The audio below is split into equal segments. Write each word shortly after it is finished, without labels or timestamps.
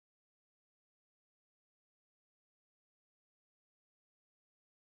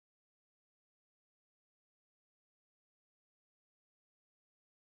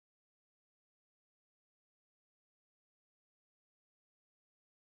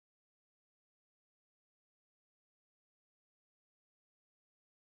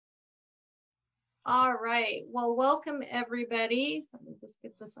All right. Well, welcome everybody. Let me just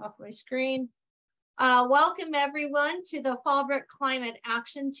get this off my screen. Welcome everyone to the Fallbrook Climate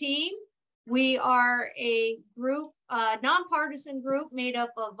Action Team. We are a group, nonpartisan group made up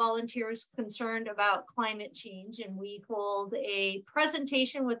of volunteers concerned about climate change, and we hold a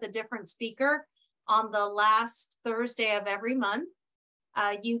presentation with a different speaker on the last Thursday of every month.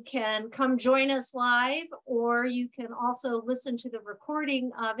 You can come join us live, or you can also listen to the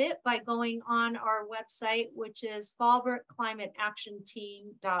recording of it by going on our website, which is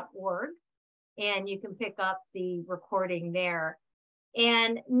fallbrookclimateactionteam.org, and you can pick up the recording there.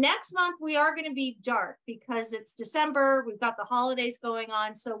 And next month we are going to be dark because it's December. We've got the holidays going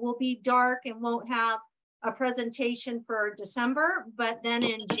on, so we'll be dark and won't have a presentation for December. But then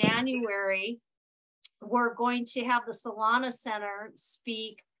in January, we're going to have the Solana Center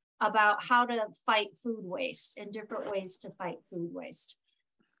speak about how to fight food waste and different ways to fight food waste.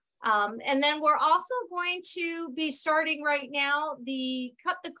 And then we're also going to be starting right now the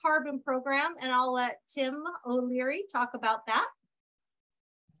Cut the Carbon program, and I'll let Tim O'Leary talk about that.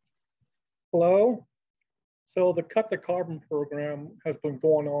 Hello. So the Cut the Carbon program has been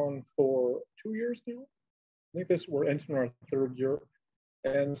going on for 2 years now. I think we're entering our 3rd year.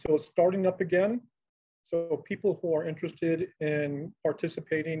 And so it's starting up again. So people who are interested in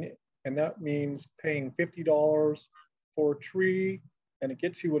participating, and that means paying $50 for a tree, and it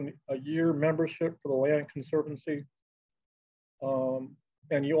gets you a year membership for the Land Conservancy.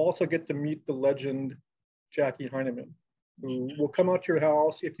 And you also get to meet the legend, Jackie Heineman, who will come out to your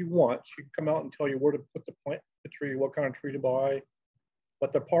house if you want. She can come out and tell you where to put the tree, what kind of tree to buy.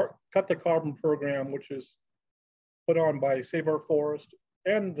 But the Cut the Carbon program, which is put on by Save Our Forest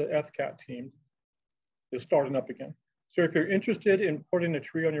and the FCAT team, is starting up again. So if you're interested in putting a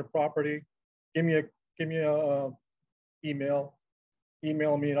tree on your property, give me a email me,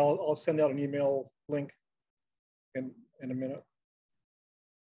 and I'll send out an email link in a minute.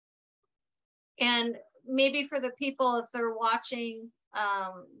 And maybe for the people, if they're watching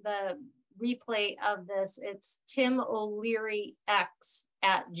the replay of this, it's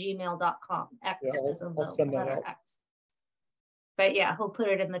timolearyx@gmail.com. X is a letter X. But yeah, he'll put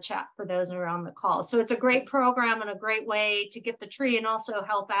it in the chat for those who are on the call. So it's a great program and a great way to get the tree and also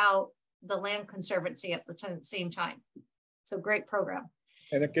help out the Land Conservancy at the same time. It's a great program.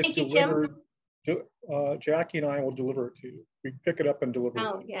 And it gets delivered. Jackie and I will deliver it to you. We pick it up and deliver it to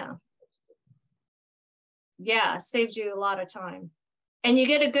you. Oh, yeah. Yeah, saves you a lot of time. And you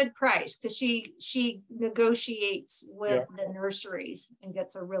get a good price because she negotiates with the nurseries and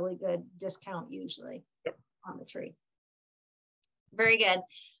gets a really good discount usually on the tree. Very good.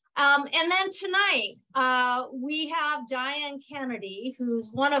 And then tonight, we have Diane Kennedy,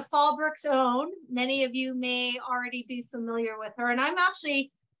 who's one of Fallbrook's own. Many of you may already be familiar with her. And I'm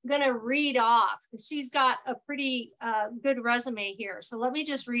actually going to read off because she's got a pretty good resume here. So let me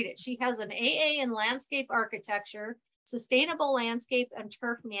just read it. She has an AA in landscape architecture, sustainable landscape and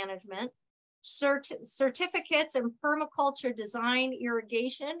turf management, certificates in permaculture design,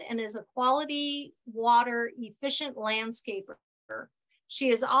 irrigation, and is a quality water efficient landscaper. She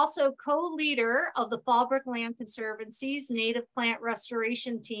is also co-leader of the Fallbrook Land Conservancy's native plant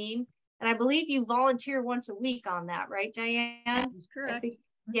restoration team. And I believe you volunteer once a week on that, right, Diane? That's correct.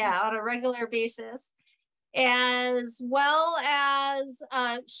 Yeah, on a regular basis. As well as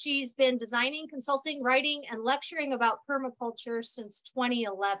she's been designing, consulting, writing, and lecturing about permaculture since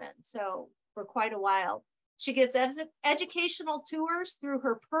 2011. So for quite a while. She gives educational tours through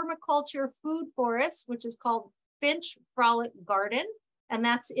her permaculture food forest, which is called Finch Frolic Garden, and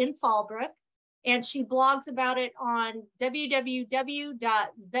that's in Fallbrook. And she blogs about it on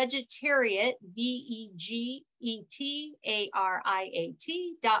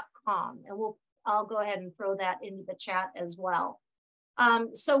www.vegetariat.com. And I'll go ahead and throw that into the chat as well.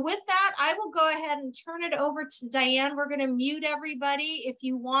 So with that, I will go ahead and turn it over to Diane. We're going to mute everybody. If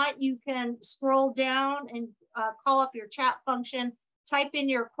you want, you can scroll down and call up your chat function, type in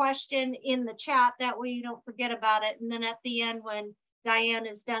your question in the chat. That way you don't forget about it. And then at the end, when Diane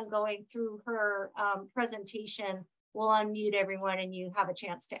is done going through her presentation, we'll unmute everyone and you have a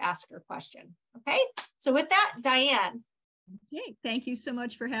chance to ask your question. Okay, so with that, Diane. Okay, thank you so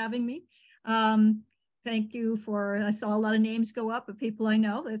much for having me. Thank you for, I saw a lot of names go up of people I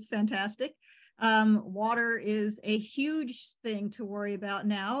know. That's fantastic. Water is a huge thing to worry about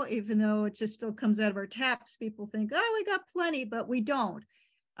now, even though it just still comes out of our taps. People think, oh, we got plenty, but we don't.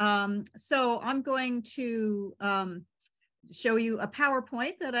 So I'm going to show you a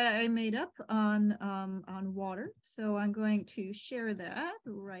PowerPoint that I made up on water. So I'm going to share that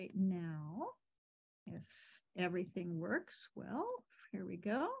right now, if everything works well. Here we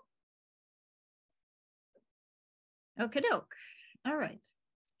go. Okie doke. All right.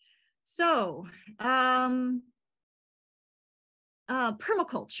 So,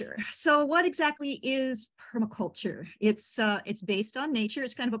 permaculture. So what exactly is permaculture? It's based on nature.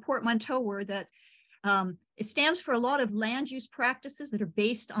 It's kind of a portmanteau word that it stands for a lot of land use practices that are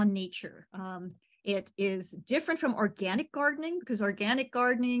based on nature. It is different from organic gardening because organic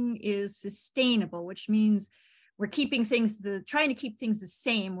gardening is sustainable, which means we're keeping things, trying to keep things the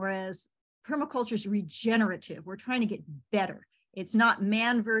same, whereas permaculture is regenerative. We're trying to get better. It's not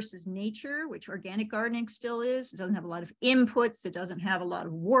man versus nature, which organic gardening still is. It doesn't have a lot of inputs. It doesn't have a lot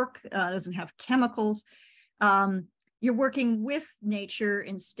of work. It doesn't have chemicals. You're working with nature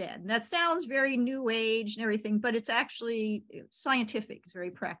instead. And that sounds very new age and everything, but it's actually scientific. It's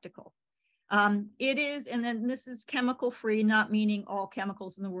very practical. It is, and then this is chemical free, not meaning all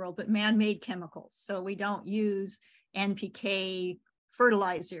chemicals in the world, but man-made chemicals. So we don't use NPK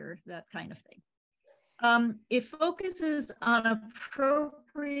fertilizer, that kind of thing. It focuses on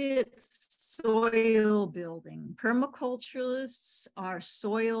appropriate soil building. Permaculturalists are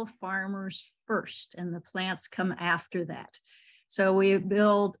soil farmers first, and the plants come after that. So we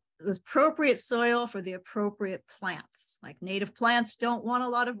build the appropriate soil for the appropriate plants. Like native plants don't want a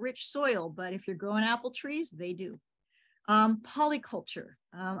lot of rich soil, but if you're growing apple trees, they do. Polyculture,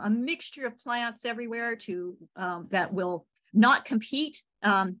 a mixture of plants everywhere that will not compete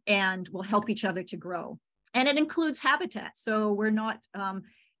and will help each other to grow. And it includes habitat. So we're not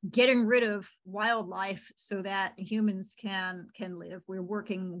getting rid of wildlife so that humans can live. We're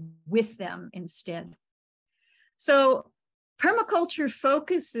working with them instead. So permaculture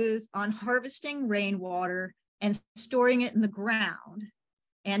focuses on harvesting rainwater and storing it in the ground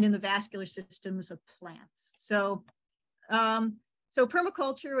and in the vascular systems of plants. So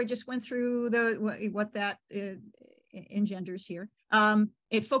permaculture, we just went through what that engenders here.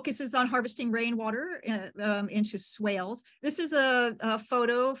 It focuses on harvesting rainwater into swales. This is a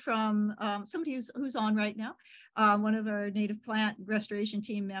photo from somebody who's on right now, one of our native plant restoration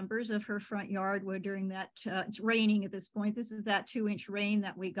team members of her front yard where during that, it's raining at this point. This is that 2-inch rain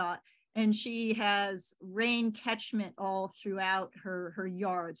that we got. And she has rain catchment all throughout her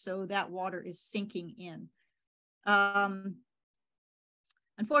yard. So that water is sinking in.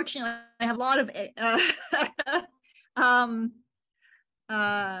 Unfortunately, I have a lot of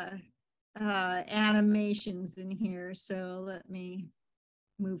animations in here. So let me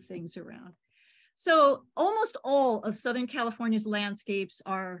move things around. So almost all of Southern California's landscapes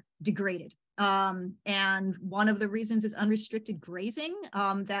are degraded. And one of the reasons is unrestricted grazing.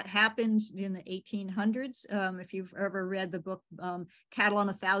 That happened in the 1800s. If you've ever read the book Cattle on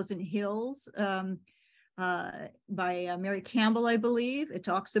 1,000 Hills by Mary Campbell, I believe, it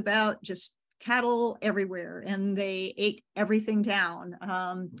talks about just cattle everywhere and they ate everything down.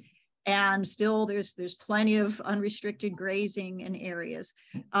 And still there's plenty of unrestricted grazing in areas.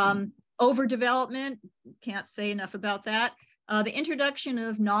 Overdevelopment, can't say enough about that. The introduction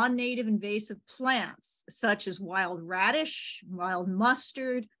of non-native invasive plants, such as wild radish, wild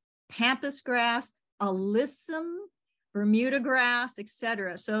mustard, pampas grass, alyssum, Bermuda grass,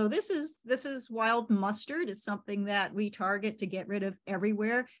 etc. So this is wild mustard. It's something that we target to get rid of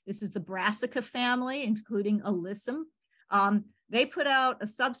everywhere. This is the brassica family, including alyssum. They put out a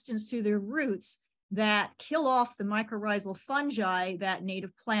substance through their roots that kill off the mycorrhizal fungi that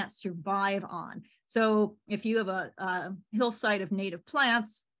native plants survive on. So if you have a hillside of native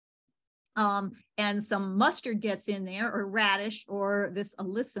plants and some mustard gets in there, or radish, or this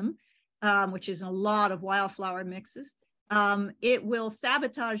alyssum, which is in a lot of wildflower mixes, it will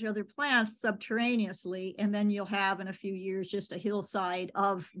sabotage other plants subterraneously, and then you'll have in a few years just a hillside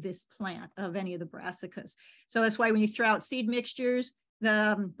of this plant, of any of the brassicas. So that's why when you throw out seed mixtures,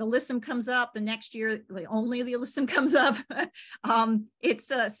 the alyssum comes up, the next year only the alyssum comes up.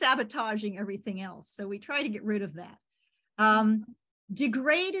 It's sabotaging everything else. So we try to get rid of that.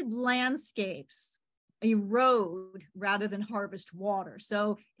 Degraded landscapes erode rather than harvest water.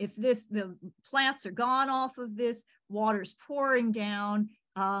 So if the plants are gone off of this, water's pouring down,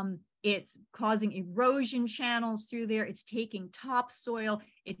 it's causing erosion channels through there, it's taking topsoil,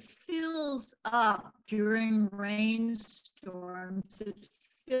 it fills up during rainstorms, it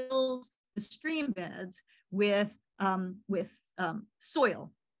fills the stream beds with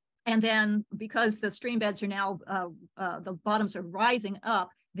soil. And then because the stream beds are now, the bottoms are rising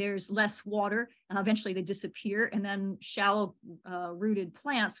up, there's less water. Eventually they disappear, and then shallow rooted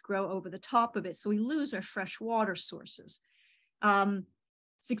plants grow over the top of it. So we lose our fresh water sources.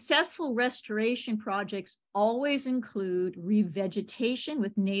 Successful restoration projects always include revegetation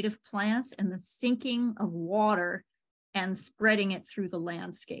with native plants and the sinking of water and spreading it through the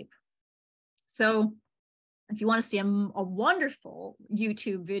landscape. So if you want to see a wonderful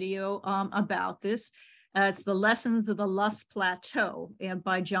YouTube video about this, it's The Lessons of the Loess Plateau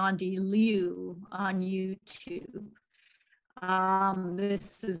by John D. Liu on YouTube.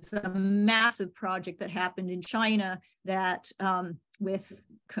 This is a massive project that happened in China that with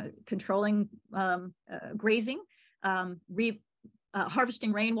controlling grazing,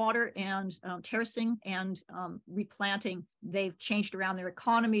 harvesting rainwater and terracing and replanting. They've changed around their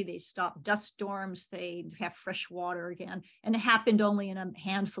economy. They stopped dust storms. They have fresh water again. And it happened only in a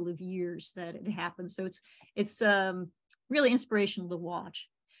handful of years that it happened. So it's really inspirational to watch.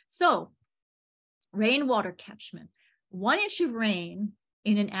 So rainwater catchment. 1 inch of rain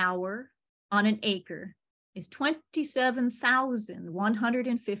in an hour on an acre is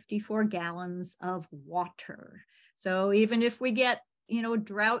 27,154 gallons of water. So even if we get, a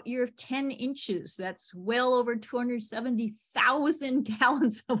drought year of 10 inches, that's well over 270,000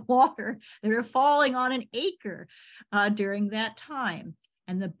 gallons of water that are falling on an acre during that time.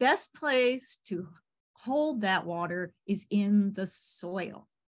 And the best place to hold that water is in the soil.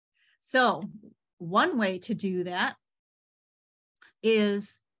 So one way to do that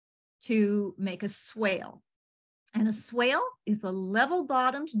is to make a swale. And a swale is a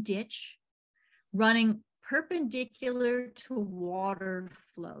level-bottomed ditch running perpendicular to water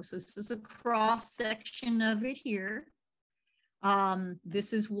flow. So this is a cross section of it here.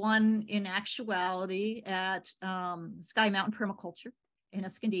 This is one in actuality at Sky Mountain Permaculture in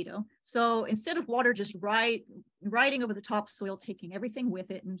Escondido. So instead of water just riding over the topsoil, taking everything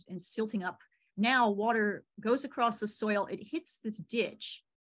with it and silting up, now water goes across the soil, it hits this ditch,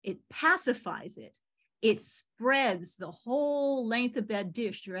 it pacifies it, it spreads the whole length of that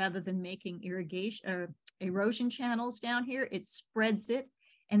ditch rather than making erosion channels down here. It spreads it,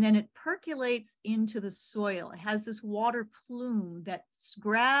 and then it percolates into the soil. It has this water plume that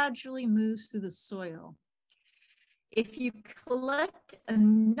gradually moves through the soil. If you collect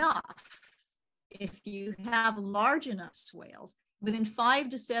enough, if you have large enough swales, within 5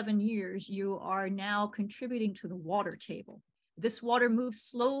 to 7 years, you are now contributing to the water table. This water moves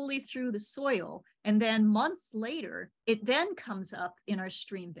slowly through the soil, and then months later, it then comes up in our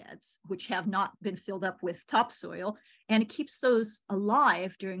stream beds, which have not been filled up with topsoil, and it keeps those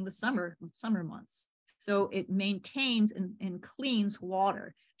alive during the summer months. So it maintains and cleans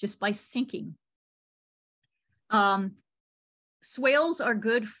water just by sinking. Swales are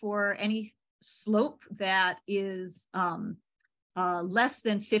good for any slope that is less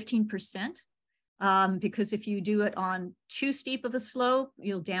than 15%. Because if you do it on too steep of a slope,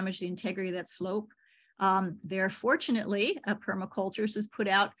 you'll damage the integrity of that slope. There, fortunately, Permaculture has put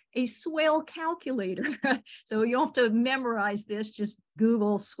out a swale calculator. So you don't have to memorize this, just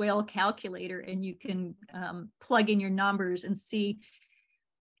Google swale calculator and you can plug in your numbers and see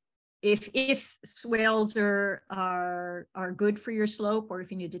if swales are good for your slope, or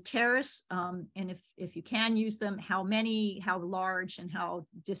if you need to terrace, and if you can use them, how many, how large, and how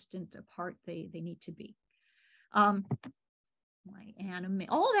distant apart they need to be. All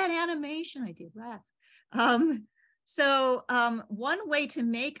that animation I did, rats. So one way to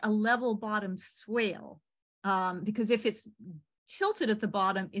make a level bottom swale, because if it's tilted at the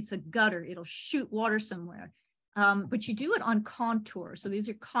bottom, it's a gutter, it'll shoot water somewhere. But you do it on contour. So these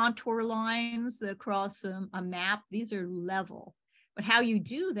are contour lines across a map. These are level. But how you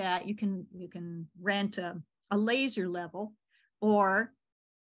do that, you can rent a laser level, or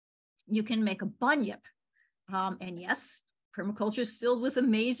you can make a bunyip. And yes, permaculture is filled with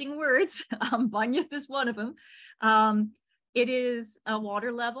amazing words. Bunyip is one of them. It is a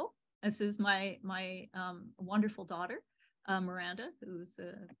water level. This is my wonderful daughter, Miranda, who's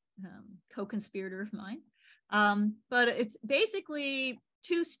a co-conspirator of mine. But it's basically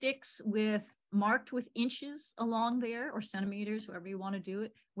 2 sticks marked with inches along there, or centimeters, however you want to do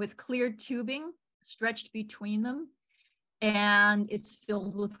it, with cleared tubing stretched between them, and it's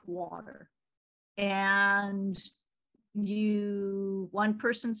filled with water. And one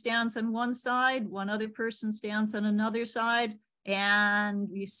person stands on one side, one other person stands on another side, and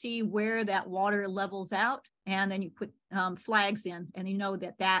you see where that water levels out. And then you put flags in, and you know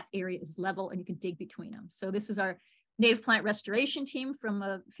that area is level, and you can dig between them. So this is our native plant restoration team from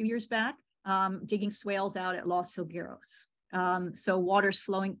a few years back, digging swales out at Los Hilgueros. So water's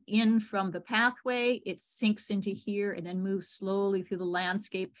flowing in from the pathway, it sinks into here, and then moves slowly through the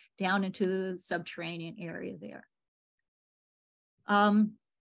landscape down into the subterranean area there.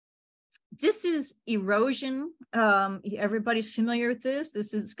 This is erosion. Everybody's familiar with this.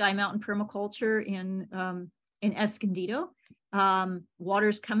 This is Sky Mountain Permaculture in Escondido.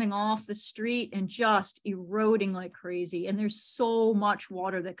 Water's coming off the street and just eroding like crazy. And there's so much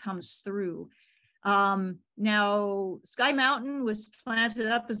water that comes through. Now, Sky Mountain was planted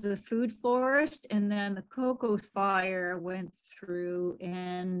up as a food forest, and then the cocoa fire went through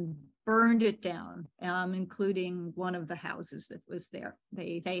and burned it down, including one of the houses that was there.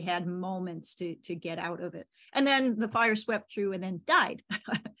 They had moments to get out of it. And then the fire swept through and then died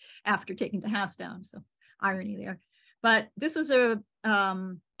after taking the house down. So irony there. But this was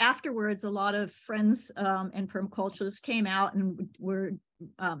afterwards, a lot of friends and permaculturists came out and were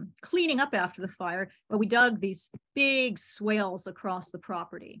cleaning up after the fire, but we dug these big swales across the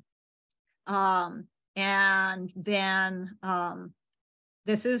property. And then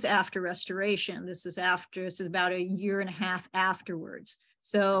this is after restoration. This is about 1.5 years afterwards.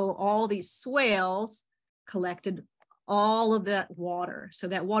 So all these swales collected all of that water. So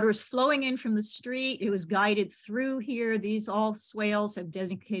that water is flowing in from the street. It was guided through here. These all swales have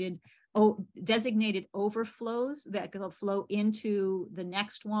designated overflows that go flow into the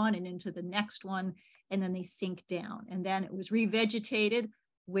next one and into the next one, and then they sink down. And then it was revegetated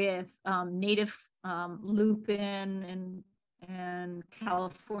with native lupin and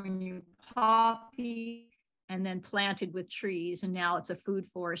California poppy, and then planted with trees. And now it's a food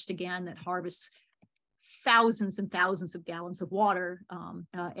forest again that harvests thousands and thousands of gallons of water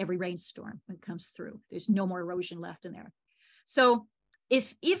every rainstorm that comes through. There's no more erosion left in there. So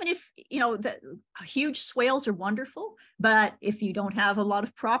even if the huge swales are wonderful, but if you don't have a lot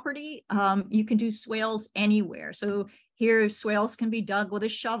of property, you can do swales anywhere. So here, swales can be dug with a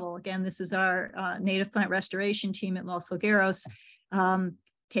shovel. Again, this is our native plant restoration team at Los Salgueros,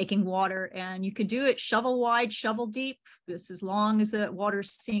 taking water, and you could do it shovel wide, shovel deep, just as long as the water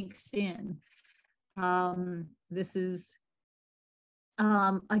sinks in. This is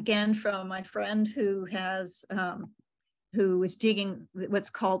again from my friend who is digging what's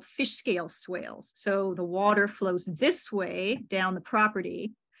called fish scale swales. So the water flows this way down the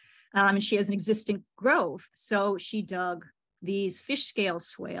property, and she has an existing grove. So she dug these fish scale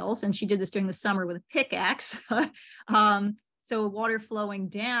swales, and she did this during the summer with a pickaxe. So water flowing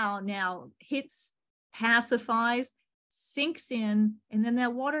down now hits, pacifies, sinks in, and then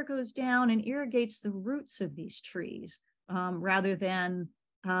that water goes down and irrigates the roots of these trees, rather than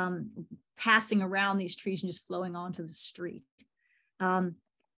passing around these trees and just flowing onto the street.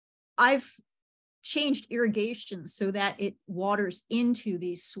 I've changed irrigation so that it waters into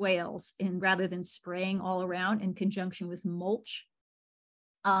these swales, and rather than spraying all around in conjunction with mulch,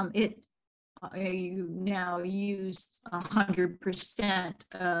 you now use 100%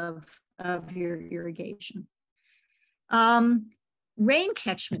 of your irrigation. Rain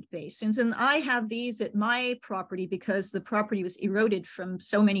catchment basins, and I have these at my property because the property was eroded from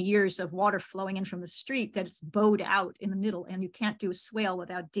so many years of water flowing in from the street that it's bowed out in the middle, and you can't do a swale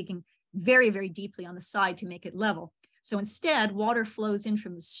without digging very, very deeply on the side to make it level. So instead, water flows in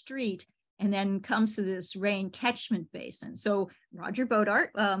from the street and then comes to this rain catchment basin. So Roger Bodart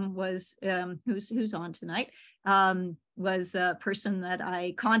who's on tonight, was a person that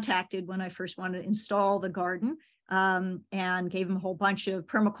I contacted when I first wanted to install the garden, and gave him a whole bunch of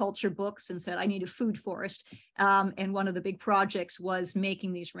permaculture books and said, I need a food forest. And one of the big projects was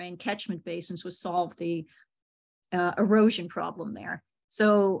making these rain catchment basins, would solve the erosion problem there.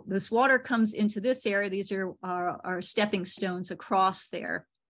 So this water comes into this area. These are stepping stones across there.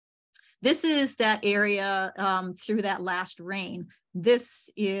 This is that area through that last rain. This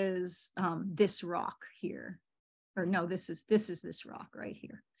is this rock here, or no, this is this rock right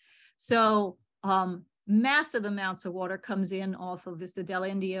here. So massive amounts of water comes in off of Vista del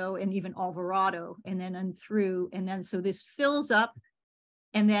Indio and even Alvarado, and then through, and then so this fills up,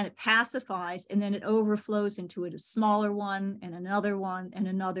 and then it pacifies, and then it overflows into a smaller one and another one and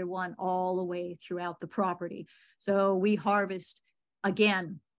another one, all the way throughout the property. So we harvest,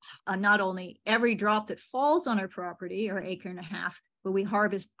 again, not only every drop that falls on our property, or 1.5 acres, but we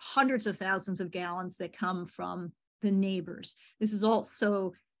harvest hundreds of thousands of gallons that come from the neighbors. This is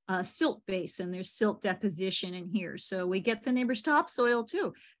also a silt basin. There's silt deposition in here, so we get the neighbor's topsoil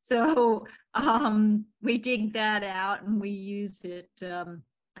too. So we dig that out and we use it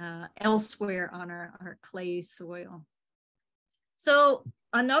elsewhere on our clay soil. So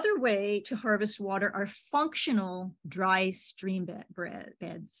another way to harvest water are functional dry stream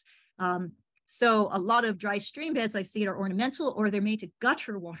beds. So a lot of dry stream beds I see are ornamental, or they're made to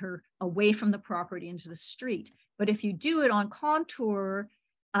gutter water away from the property into the street. But if you do it on contour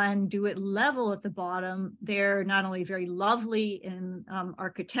and do it level at the bottom, they're not only very lovely and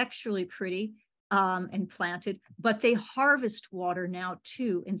architecturally pretty and planted, but they harvest water now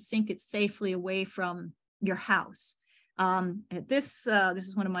too and sink it safely away from your house. This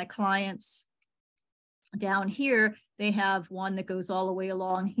is one of my clients' Down here, they have one that goes all the way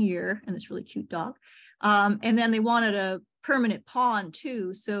along here, and this really cute dog. And then they wanted a permanent pond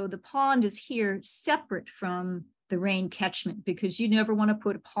too. So the pond is here separate from the rain catchment, because you never want to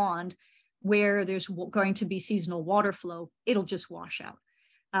put a pond where there's going to be seasonal water flow. It'll just wash out.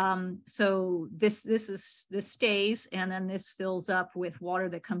 So this stays, and then this fills up with water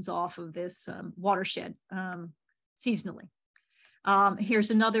that comes off of this watershed seasonally.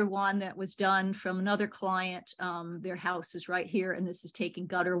 Here's another one that was done from another client. Their house is right here, and this is taking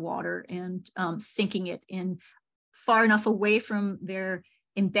gutter water and sinking it in far enough away from their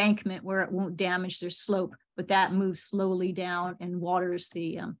embankment where it won't damage their slope, but that moves slowly down and waters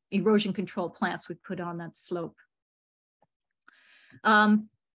the erosion control plants we put on that slope.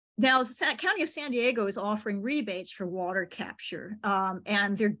 Now, the County of San Diego is offering rebates for water capture,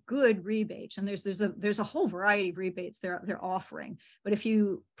 and they're good rebates. And there's a whole variety of rebates they're offering. But if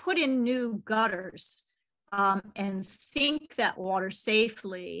you put in new gutters and sink that water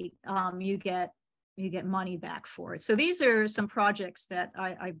safely, you get money back for it. So these are some projects that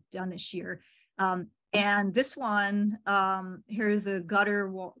I've done this year. And this one, here the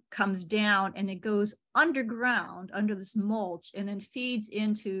gutter comes down and it goes underground under this mulch and then feeds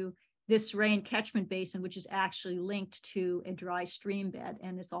into this rain catchment basin, which is actually linked to a dry stream bed,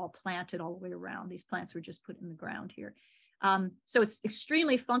 and it's all planted all the way around. These plants were just put in the ground here. So it's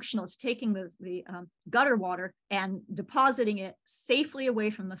extremely functional. It's taking the gutter water and depositing it safely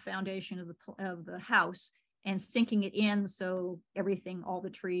away from the foundation of the house and sinking it in so everything, all the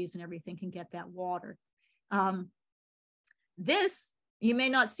trees and everything can get that water. This, you may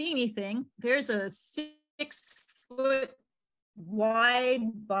not see anything. There's a 6-foot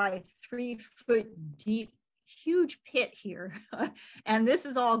wide by 3-foot deep, huge pit here. And this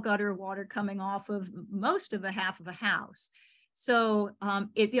is all gutter water coming off of most of the half of a house. So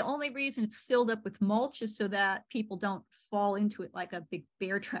the only reason it's filled up with mulch is so that people don't fall into it like a big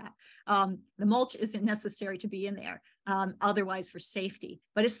bear trap. The mulch isn't necessary to be in there, otherwise for safety,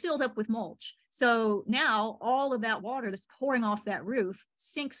 but it's filled up with mulch. So now all of that water that's pouring off that roof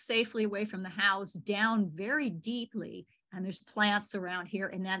sinks safely away from the house down very deeply. And there's plants around here,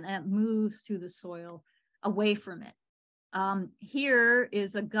 and then that moves through the soil away from it. Here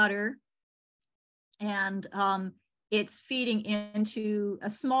is a gutter, and it's feeding into a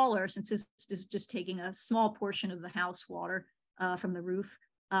smaller, since this is just taking a small portion of the house water from the roof,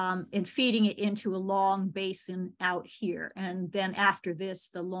 and feeding it into a long basin out here. And then after this,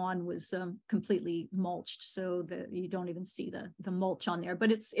 the lawn was completely mulched, so that you don't even see the mulch on there,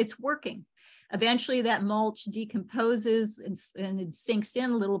 but it's working. Eventually that mulch decomposes and it sinks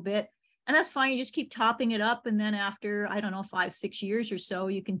in a little bit, and that's fine. You just keep topping it up, and then after, I don't know, 5-6 years or so,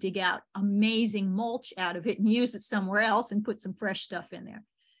 you can dig out amazing mulch out of it and use it somewhere else and put some fresh stuff in there.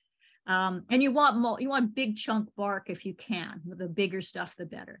 And you want big chunk bark if you can. The bigger stuff, the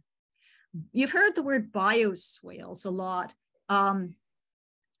better. You've heard the word bioswales a lot. And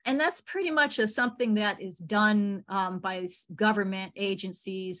that's pretty much something that is done by government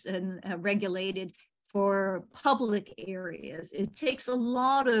agencies and regulated for public areas. It takes a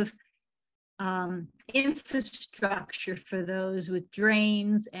lot of infrastructure for those, with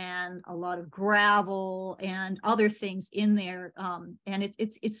drains and a lot of gravel and other things in there, and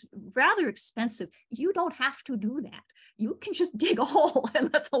it's rather expensive. You don't have to do that. You can just dig a hole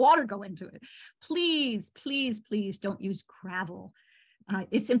and let the water go into it. Please, please, please don't use gravel.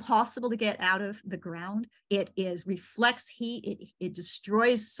 It's impossible to get out of the ground. It reflects heat. It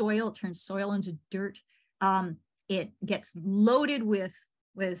destroys soil. It turns soil into dirt. It gets loaded with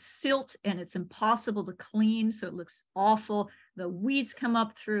silt, and it's impossible to clean, so it looks awful. The weeds come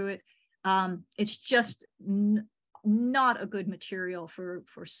up through it. It's just not a good material for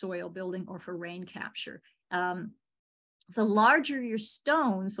soil building or for rain capture. The larger your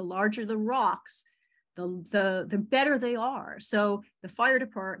stones, the larger the rocks, the better they are. So the fire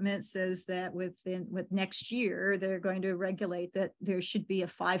department says that with next year, they're going to regulate that there should be a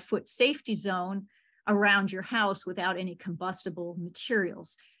 5-foot safety zone around your house without any combustible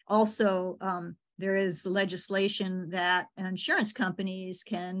materials. Also, there is legislation that insurance companies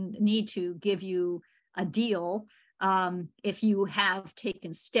need to give you a deal if you have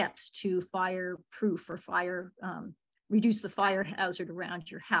taken steps to fireproof or reduce the fire hazard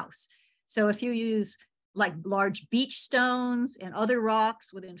around your house. So if you use like large beach stones and other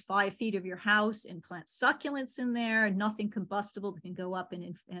rocks within 5 feet of your house and plant succulents in there, nothing combustible that can go up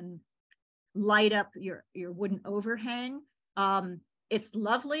and light up your wooden overhang. It's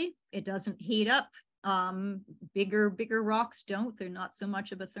lovely. It doesn't heat up. Bigger rocks don't. They're not so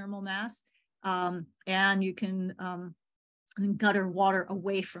much of a thermal mass. And you can gutter water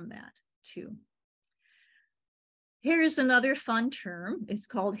away from that too. Here's another fun term. It's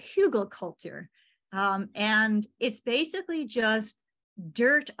called hugelkultur. And it's basically just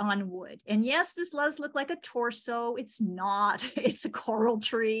dirt on wood. And yes, this does look like a torso. It's not. It's a coral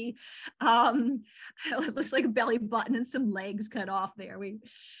tree. It looks like a belly button and some legs cut off there.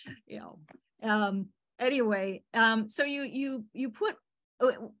 Anyway, so you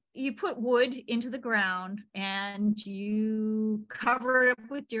put wood into the ground and you cover it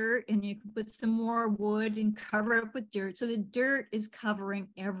up with dirt, and you put some more wood and cover it up with dirt. So the dirt is covering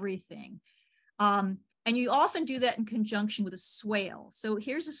everything. And you often do that in conjunction with a swale. So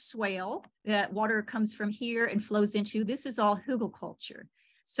here's a swale that water comes from here and flows into. This is all hugelkultur.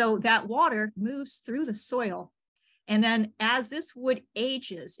 So that water moves through the soil. And then as this wood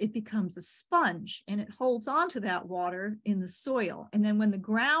ages, it becomes a sponge and it holds on to that water in the soil. And then when the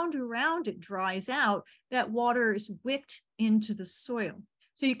ground around it dries out, that water is wicked into the soil.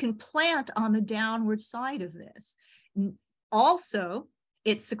 So you can plant on the downward side of this. Also,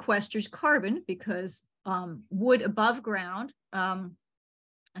 it sequesters carbon because wood above ground,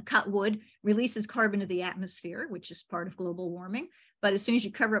 cut wood releases carbon to the atmosphere, which is part of global warming. But as soon as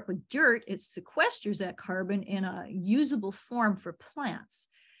you cover up with dirt, it sequesters that carbon in a usable form for plants.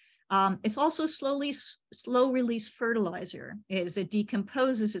 It's also slow release fertilizer. As it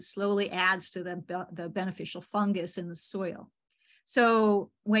decomposes, it slowly adds to the beneficial fungus in the soil. So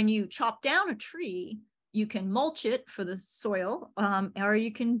when you chop down a tree, you can mulch it for the soil, or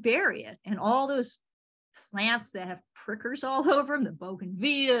you can bury it. And all those plants that have prickers all over them, the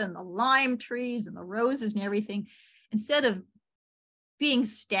bougainvillea and the lime trees and the roses and everything, instead of being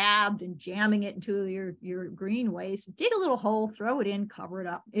stabbed and jamming it into your green waste, dig a little hole, throw it in, cover it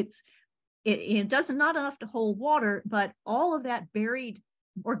up. It does not enough to hold water, but all of that buried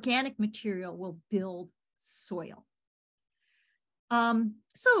organic material will build soil.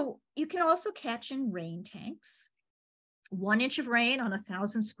 So you can also catch in rain tanks. 1 inch of rain on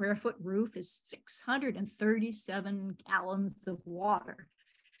 1,000 square foot roof is 637 gallons of water.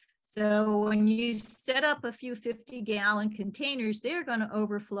 So when you set up a few 50-gallon containers, they're going to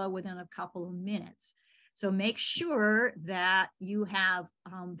overflow within a couple of minutes. So make sure that you have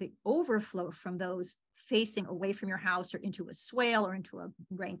the overflow from those facing away from your house or into a swale or into a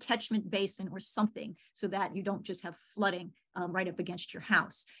rain catchment basin or something, so that you don't just have flooding right up against your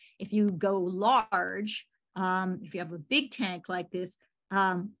house. If you go large, if you have a big tank like this,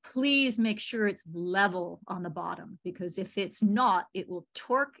 please make sure it's level on the bottom, because if it's not, it will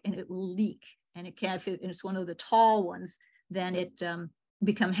torque and it will leak. And it can, if it's one of the tall ones, then it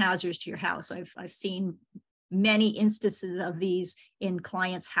become hazardous to your house. I've seen many instances of these in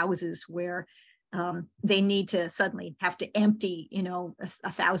clients' houses where they need to suddenly have to empty, a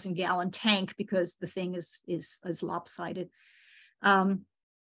 1,000-gallon tank because the thing is lopsided.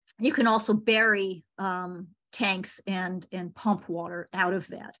 You can also bury tanks and pump water out of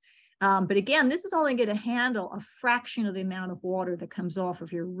that. But again, this is only going to handle a fraction of the amount of water that comes off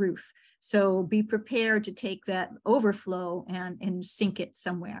of your roof. So be prepared to take that overflow and sink it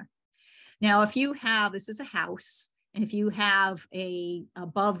somewhere. Now, if you have, this is a house, and if you have a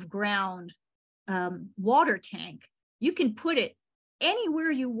above ground water tank, you can put it anywhere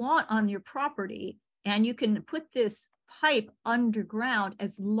you want on your property, and you can put this pipe underground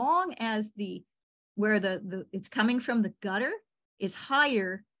as long as where it's coming from, the gutter is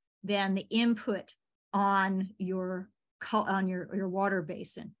higher than the input on your water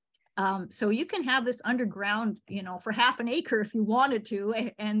basin. So you can have this underground, for half an acre if you wanted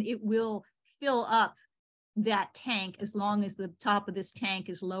to, and it will fill up that tank as long as the top of this tank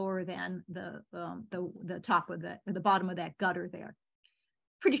is lower than the top of the bottom of that gutter there.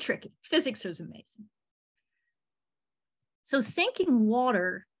 Pretty tricky. Physics is amazing. So sinking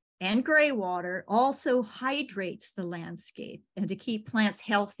water and gray water also hydrates the landscape and to keep plants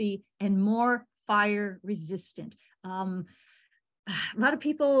healthy and more fire resistant. A lot of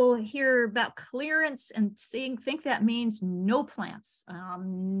people hear about clearance and think that means no plants,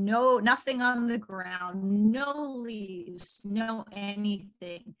 nothing on the ground, no leaves, no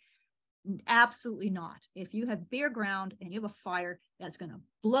anything. Absolutely not. If you have bare ground and you have a fire, that's going to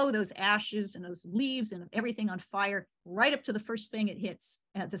blow those ashes and those leaves and everything on fire right up to the first thing it hits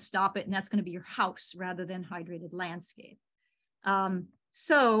to stop it. And that's going to be your house rather than hydrated landscape.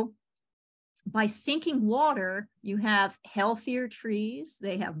 So by sinking water, you have healthier trees.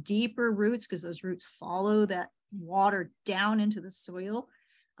 They have deeper roots because those roots follow that water down into the soil.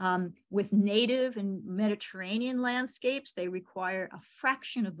 With native and Mediterranean landscapes, they require a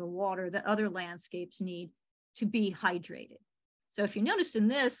fraction of the water that other landscapes need to be hydrated. So if you notice in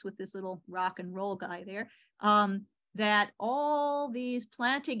this, with this little rock and roll guy there, that all these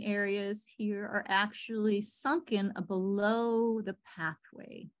planting areas here are actually sunken below the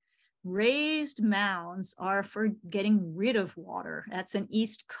pathway. Raised mounds are for getting rid of water. That's an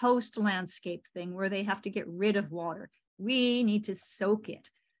East Coast landscape thing where they have to get rid of water. We need to soak it.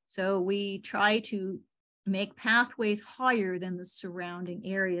 So we try to make pathways higher than the surrounding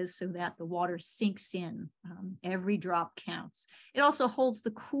areas so that the water sinks in. Every drop counts. It also holds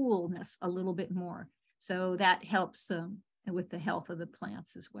the coolness a little bit more. So that helps with the health of the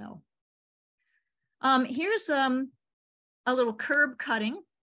plants as well. Here's a little curb cutting.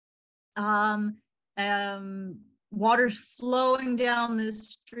 Water's flowing down the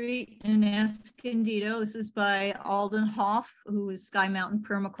street in Escondido. This is by Alden Hoff, who is Sky Mountain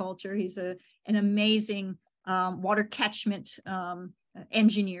Permaculture. He's an amazing water catchment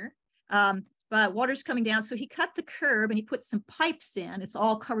engineer. But water's coming down, so he cut the curb and he put some pipes in. It's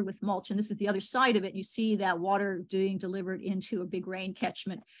all covered with mulch, and this is the other side of it. You see that water being delivered into a big rain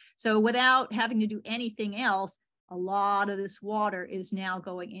catchment. So without having to do anything else, a lot of this water is now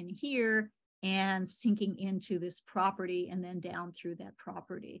going in here and sinking into this property and then down through that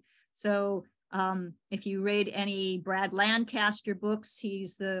property. So if you read any Brad Lancaster books,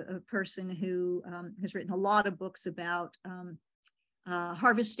 he's the person who has written a lot of books about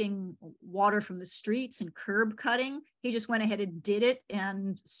harvesting water from the streets and curb cutting. He just went ahead and did it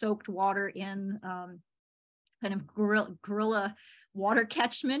and soaked water in kind of guerrilla water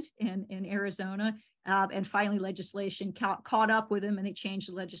catchment in Arizona. And finally legislation caught up with him and they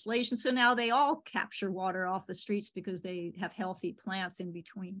changed the legislation. So now they all capture water off the streets because they have healthy plants in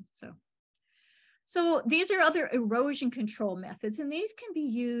between. So these are other erosion control methods, and these can be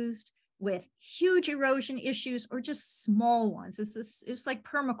used with huge erosion issues or just small ones. It's like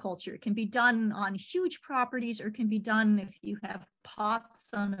permaculture. It can be done on huge properties or it can be done if you have pots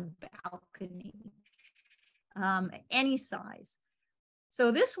on a balcony, any size. So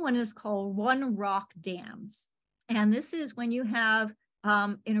this one is called one rock dams. And this is when you have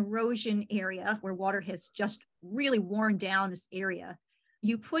an erosion area where water has just really worn down this area.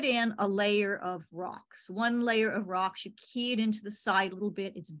 You put in a layer of rocks. One layer of rocks, you key it into the side a little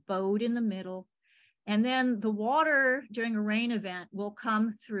bit. It's bowed in the middle. And then the water during a rain event will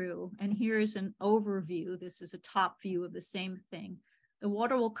come through. And here's an overview. This is a top view of the same thing. The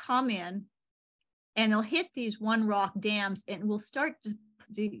water will come in and they'll hit these one rock dams and will start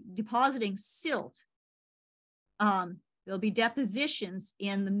depositing silt. There'll be depositions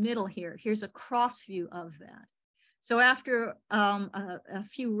in the middle here. Here's a cross view of that. So after a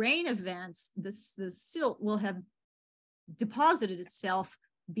few rain events, the silt will have deposited itself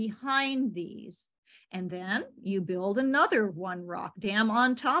behind these. And then you build another one rock dam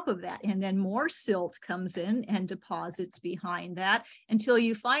on top of that. And then more silt comes in and deposits behind that until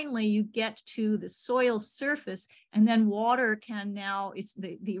you finally get to the soil surface. And then water can now,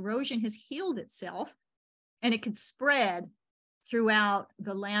 the erosion has healed itself and it can spread throughout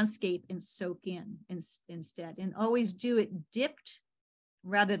the landscape and soak in instead. And always do it dipped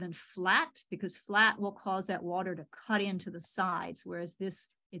rather than flat, because flat will cause that water to cut into the sides, whereas this,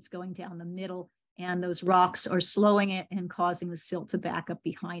 it's going down the middle and those rocks are slowing it and causing the silt to back up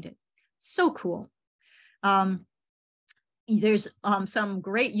behind it. So cool. There's some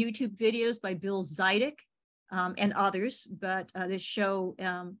great YouTube videos by Bill Zidek and others, but they show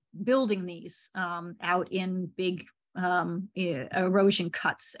building these out in big erosion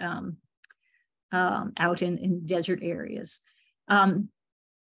cuts out in desert areas.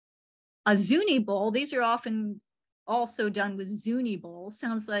 A zuni bowl, these are often also done with zuni bowl.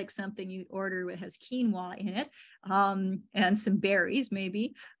 Sounds like something you'd order that has quinoa in it and some berries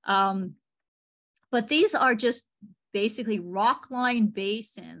maybe. But these are just basically rockline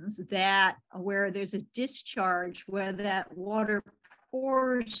basins where there's a discharge where that water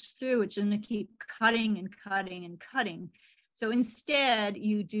pours through. It's going to keep cutting and cutting and cutting. So instead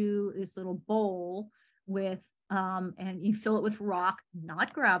you do this little bowl with and you fill it with rock,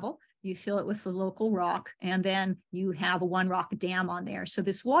 not gravel. You fill it with the local rock, and then you have a one rock dam on there. So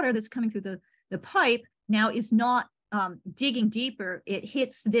this water that's coming through the pipe now is not digging deeper. It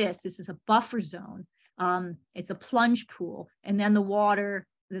hits this is a buffer zone. It's a plunge pool. And then the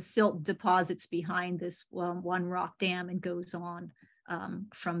silt deposits behind this one rock dam and goes on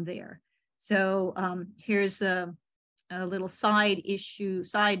from there. So here's a little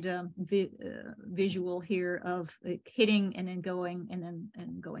visual here of like hitting and then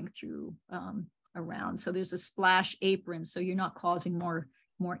going through around. So there's a splash apron, so you're not causing more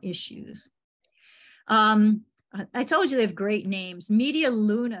issues. I told you they have great names. Media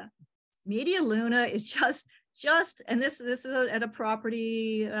Luna. Media Luna is just, and this is at a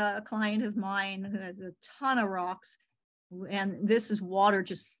property, a client of mine who has a ton of rocks. And this is water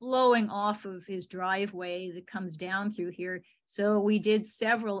just flowing off of his driveway that comes down through here. So we did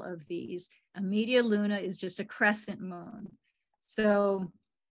several of these. A Media Luna is just a crescent moon. So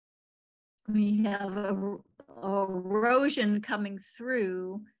we have a erosion coming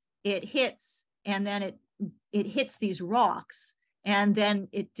through, it hits, and then it hits these rocks, and then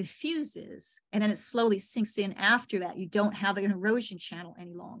it diffuses, and then it slowly sinks in after that. You don't have an erosion channel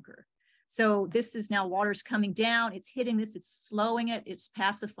any longer. So this is now water's coming down, it's hitting this, it's slowing it, it's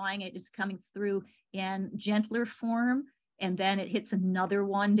pacifying it, it's coming through in gentler form, and then it hits another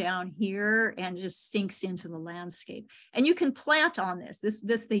one down here and just sinks into the landscape. And you can plant on this.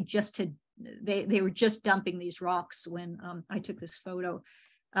 They just had, they were just dumping these rocks when I took this photo.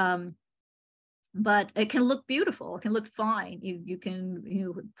 But it can look beautiful, it can look fine. You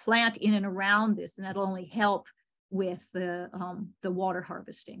can plant in and around this, and that'll only help with the water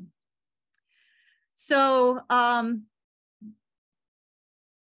harvesting. So let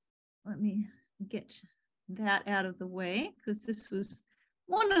me get that out of the way, because this was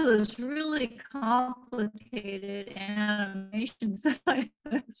one of those really complicated animations that I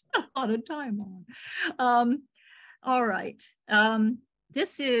spent a lot of time on. All right,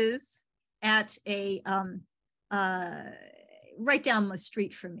 this is at a right down the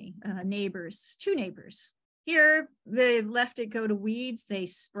street from me, two neighbors. Here, they left it go to weeds. They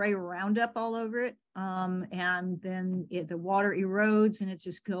spray Roundup all over it. And then the water erodes, and it's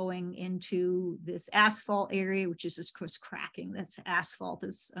just going into this asphalt area, which is just cracking. That's asphalt.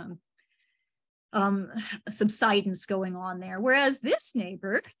 Is subsidence going on there. Whereas this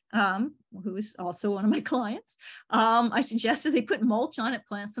neighbor, who is also one of my clients, I suggested they put mulch on it,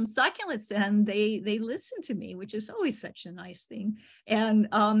 plant some succulents, and they listened to me, which is always such a nice thing. And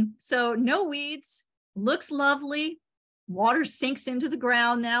so no weeds. Looks lovely. Water sinks into the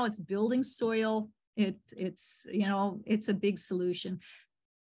ground now. It's building soil. It's a big solution.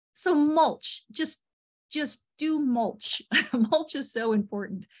 So mulch, just do mulch. Mulch is so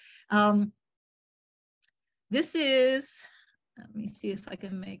important. This is, let me see if I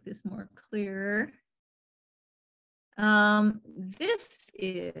can make this more clear. This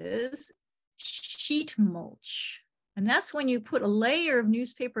is sheet mulch. And that's when you put a layer of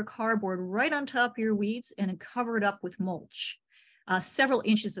newspaper cardboard right on top of your weeds and then cover it up with mulch, several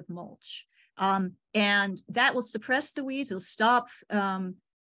inches of mulch. And that will suppress the weeds. It'll stop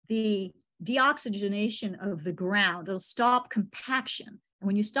the deoxygenation of the ground. It'll stop compaction. And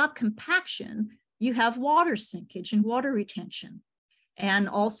when you stop compaction, you have water sinkage and water retention. And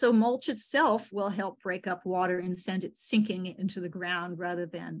also mulch itself will help break up water and send it sinking into the ground rather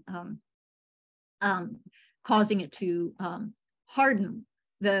than causing it to harden.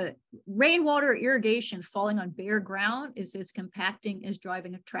 The rainwater irrigation falling on bare ground is as compacting as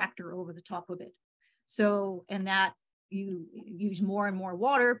driving a tractor over the top of it. So, and that you use more and more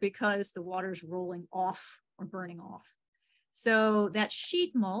water because the water is rolling off or burning off. So that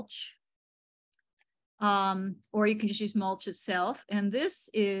sheet mulch, or you can just use mulch itself. And this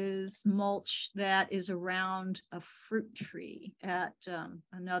is mulch that is around a fruit tree at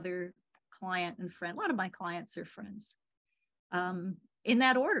another client and friend. A lot of my clients are friends in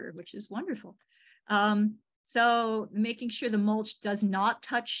that order, which is wonderful. So making sure the mulch does not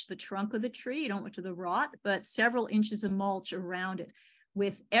touch the trunk of the tree, you don't want to the rot, but several inches of mulch around it.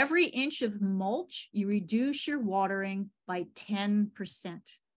 With every inch of mulch, you reduce your watering by 10%.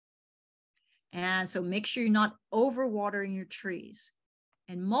 And so make sure you're not overwatering your trees.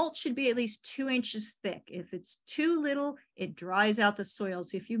 And mulch should be at least 2 inches thick. If it's too little, it dries out the soil.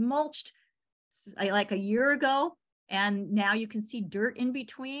 So if you mulched like a year ago, and now you can see dirt in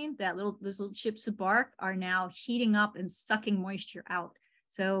between, those little chips of bark are now heating up and sucking moisture out.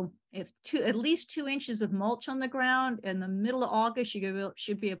 So if at least 2 inches of mulch on the ground in the middle of August, you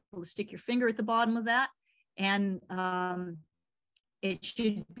should be able to stick your finger at the bottom of that. And it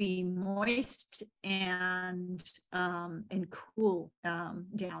should be moist and cool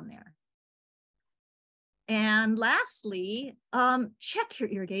down there. And lastly, check your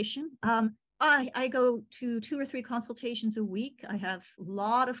irrigation. I go to 2 or 3 consultations a week. I have a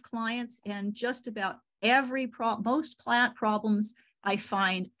lot of clients, and just about most plant problems I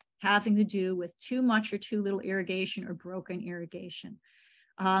find having to do with too much or too little irrigation or broken irrigation.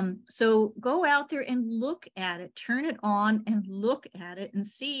 So go out there and look at it, turn it on and look at it and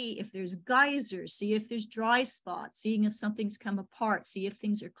see if there's geysers, see if there's dry spots, seeing if something's come apart, see if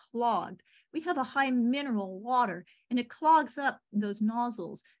things are clogged. We have a high mineral water and it clogs up those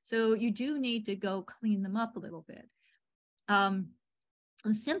nozzles. So you do need to go clean them up a little bit.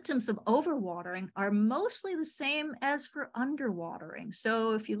 the symptoms of overwatering are mostly the same as for underwatering.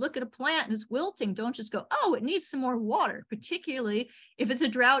 So if you look at a plant and it's wilting, don't just go, oh, it needs some more water, particularly if it's a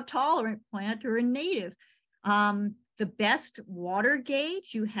drought tolerant plant or a native. The best water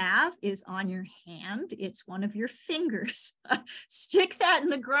gauge you have is on your hand. It's one of your fingers. Stick that in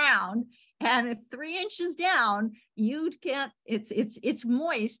the ground, and if 3 inches down, you can't, it's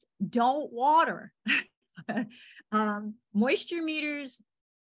moist, don't water. Moisture meters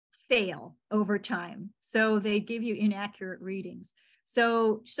fail over time, so they give you inaccurate readings.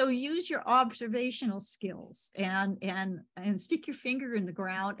 So use your observational skills and stick your finger in the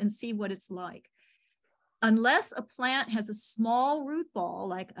ground and see what it's like. Unless a plant has a small root ball,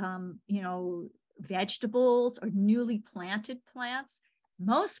 like vegetables or newly planted plants,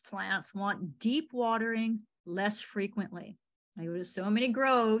 most plants want deep watering less frequently. I go to so many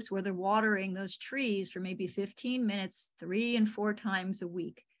groves where they're watering those trees for maybe 15 minutes, 3 and 4 times a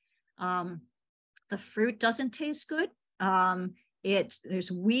week. The fruit doesn't taste good.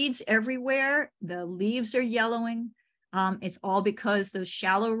 There's weeds everywhere. The leaves are yellowing. It's all because those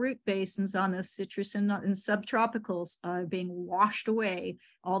shallow root basins on the citrus and subtropicals are being washed away,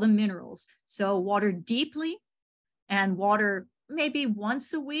 all the minerals. So water deeply, and water maybe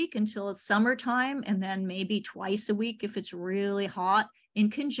once a week until it's summertime, and then maybe twice a week if it's really hot, in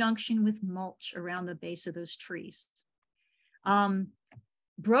conjunction with mulch around the base of those trees.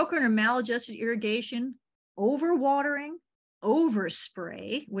 Broken or maladjusted irrigation, overwatering,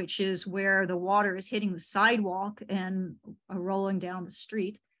 overspray, which is where the water is hitting the sidewalk and rolling down the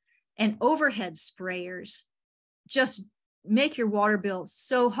street, and overhead sprayers just make your water bill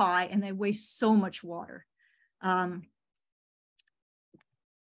so high, and they waste so much water.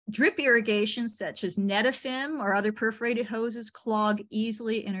 Drip irrigation, such as Netafim or other perforated hoses, clog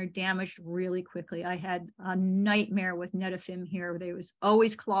easily and are damaged really quickly. I had a nightmare with Netafim here. They was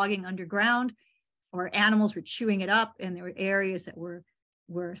always clogging underground, or animals were chewing it up, and there were areas that were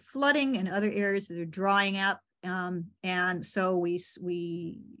flooding and other areas that are drying up. And so we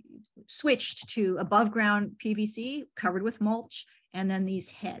switched to above ground PVC covered with mulch, and then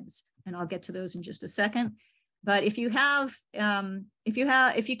these heads. And I'll get to those in just a second. But if you cannot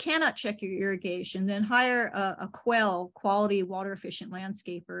check your irrigation, then hire a QUEL, quality water efficient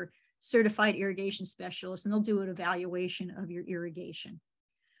landscaper, certified irrigation specialist, and they'll do an evaluation of your irrigation.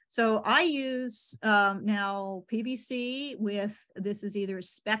 So I use now PVC with, this is either a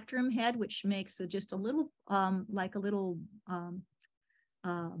spectrum head, which makes just a little, like a little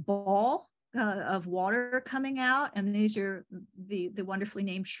ball of water coming out. And these are the wonderfully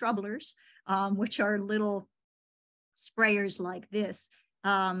named shrubblers, which are little sprayers like this.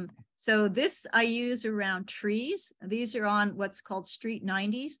 So this I use around trees. These are on what's called street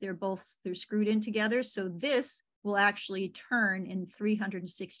 90s. They're screwed in together. So this will actually turn in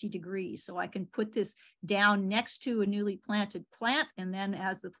 360 degrees. So I can put this down next to a newly planted plant, and then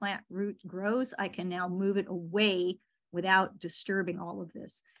as the plant root grows, I can now move it away without disturbing all of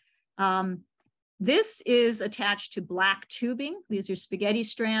this. This is attached to black tubing. These are spaghetti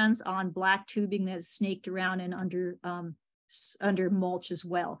strands on black tubing that is snaked around and under mulch as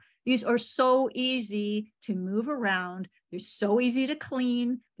well. These are so easy to move around. They're so easy to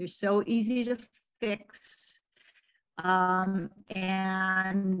clean. They're so easy to fix. And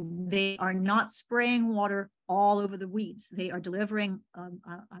they are not spraying water all over the weeds. They are delivering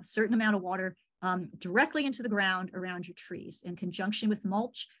a certain amount of water directly into the ground around your trees. In conjunction with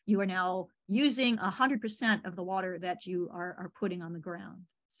mulch, you are now using 100% of the water that you are putting on the ground.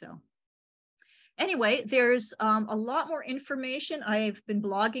 So anyway, there's a lot more information. I've been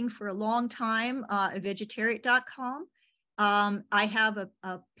blogging for a long time at vegetarian.com. I have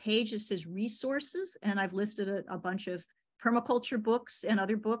a page that says resources, and I've listed a bunch of permaculture books and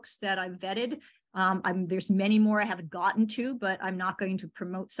other books that I've vetted. There's many more I haven't gotten to, but I'm not going to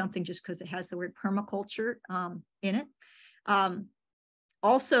promote something just because it has the word permaculture in it.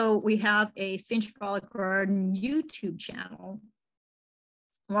 Also, we have a Finch Frolic Garden YouTube channel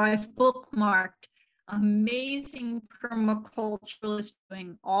where I've bookmarked amazing permaculturalists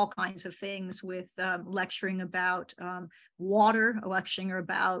doing all kinds of things with lecturing about water, lecturing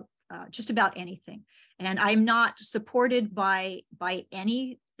about just about anything. And I'm not supported by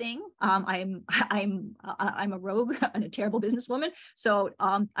anything. I'm a rogue and a terrible businesswoman. So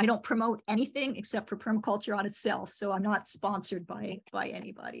I don't promote anything except for permaculture on itself. So I'm not sponsored by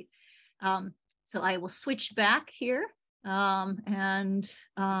anybody. So I will switch back here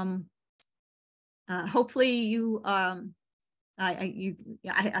hopefully I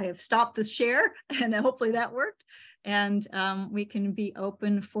have stopped the share, and hopefully that worked. And we can be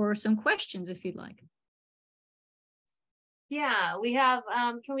open for some questions if you'd like. Yeah, we have,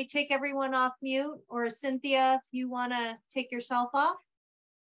 can we take everyone off mute? Or Cynthia, if you want to take yourself off?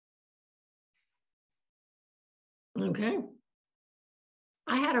 Okay.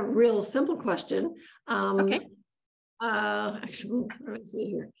 I had a real simple question. Okay. Actually, let me see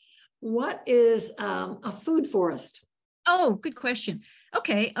here. What is a food forest? Oh, good question.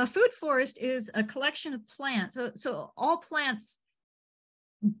 Okay, a food forest is a collection of plants. So all plants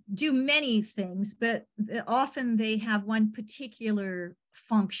do many things, but often they have one particular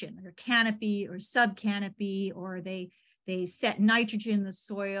function, or canopy or subcanopy, or they set nitrogen in the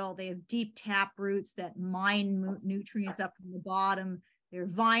soil. They have deep tap roots that mine nutrients up from the bottom. They're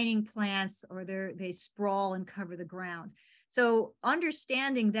vining plants, or they sprawl and cover the ground. So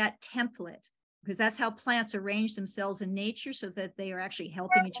understanding that template, because that's how plants arrange themselves in nature so that they are actually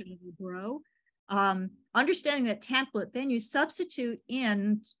helping each other to grow. Understanding that template, then you substitute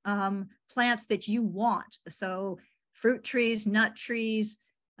in plants that you want. So fruit trees, nut trees,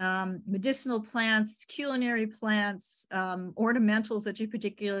 medicinal plants, culinary plants, ornamentals that you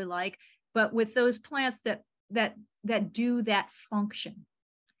particularly like, but with those plants that do that function.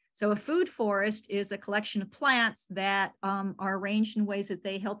 So a food forest is a collection of plants that are arranged in ways that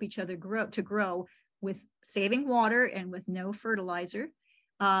they help each other grow with saving water and with no fertilizer.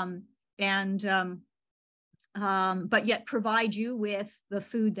 But yet provide you with the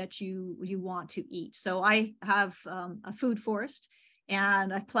food that you want to eat. So I have a food forest,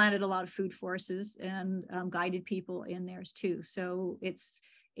 and I've planted a lot of food forests and guided people in theirs too. So it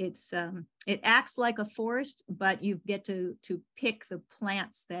acts like a forest, but you get to pick the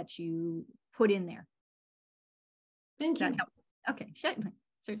plants that you put in there. Thank you. Okay, certainly.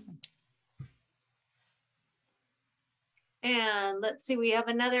 And let's see, we have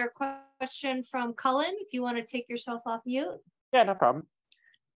another question from Cullen. If you want to take yourself off mute. Yeah, no problem.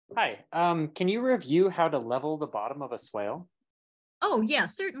 Hi, can you review how to level the bottom of a swale? Oh, yeah,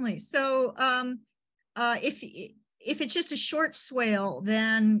 certainly. So if it's just a short swale,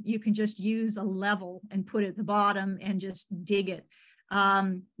 then you can just use a level and put it at the bottom and just dig it.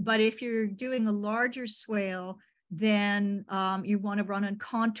 But if you're doing a larger swale, then you want to run a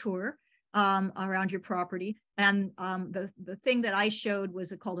contour around your property. And the thing that I showed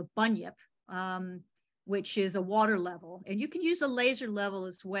was called a bunyip, which is a water level. And you can use a laser level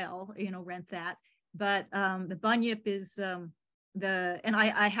as well, rent that. But the bunyip is and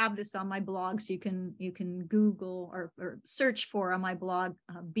I have this on my blog, so you can Google or search for on my blog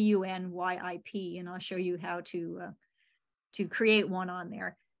BUNYIP, and I'll show you how to create one on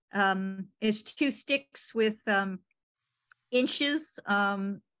there. It's 2 sticks with inches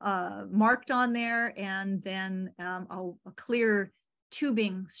marked on there, and then a clear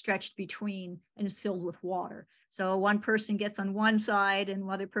tubing stretched between, and is filled with water. So one person gets on one side and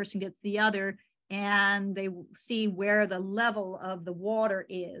one other person gets the other, and they see where the level of the water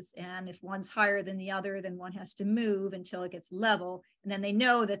is. And if one's higher than the other, then one has to move until it gets level. And then they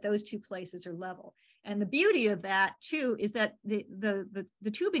know that those 2 places are level. And the beauty of that too is that the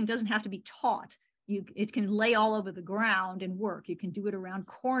tubing doesn't have to be taut. It can lay all over the ground and work. You can do it around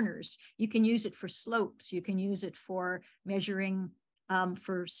corners. You can use it for slopes. You can use it for measuring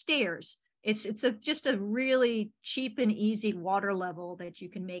for stairs. It's just a really cheap and easy water level that you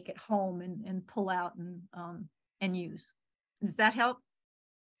can make at home and pull out and use. Does that help?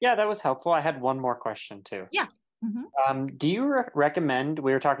 Yeah, that was helpful. I had one more question too. Yeah. Mm-hmm. Do you recommend,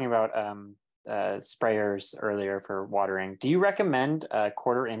 we were talking about sprayers earlier for watering. Do you recommend a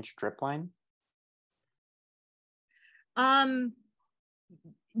 1/4 inch drip line? Do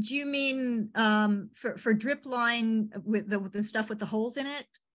you mean for drip line with the stuff with the holes in it?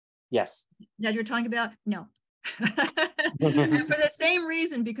 Yes. That you're talking about? No. And for the same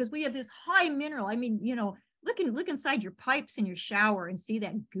reason, because we have this high mineral. I mean, look inside your pipes in your shower and see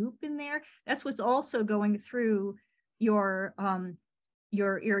that goop in there. That's what's also going through your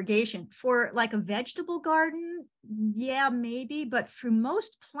irrigation. For like a vegetable garden, yeah, maybe, but for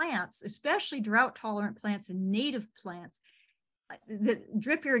most plants, especially drought tolerant plants and native plants, the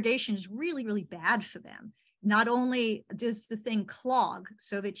drip irrigation is really, really bad for them. Not only does the thing clog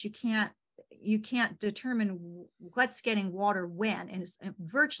so that you can't determine what's getting water when, and it's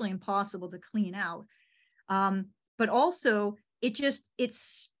virtually impossible to clean out, but also it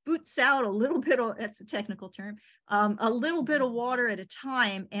spoots out a little bit of, that's a technical term, a little bit of water at a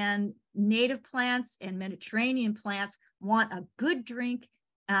time. And native plants and Mediterranean plants want a good drink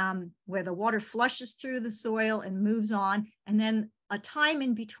where the water flushes through the soil and moves on, and then a time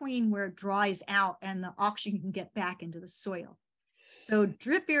in between where it dries out and the oxygen can get back into the soil. So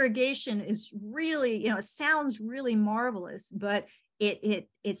drip irrigation is really, it sounds really marvelous, but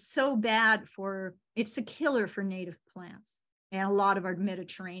it's so bad it's a killer for native plants. and a lot of our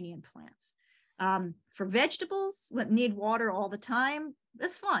Mediterranean plants. For vegetables that need water all the time,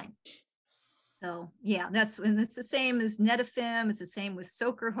 that's fine. So yeah, and it's the same as Netafim. It's the same with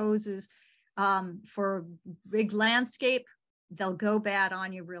soaker hoses. For big landscape, they'll go bad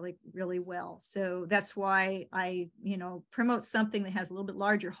on you really, really well. So that's why I, promote something that has a little bit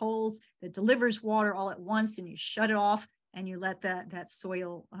larger holes that delivers water all at once, and you shut it off and you let that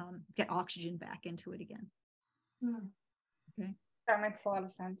soil get oxygen back into it again. Okay. That makes a lot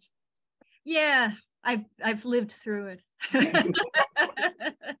of sense. Yeah, I've lived through it. Can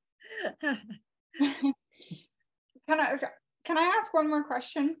I ask one more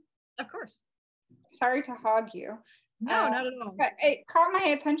question? Of course. Sorry to hog you. No, not at all. But it caught my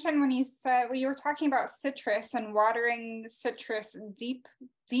attention when you were talking about citrus and watering citrus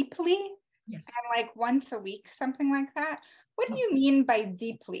deeply. Yes. And like once a week, something like that. What do you mean by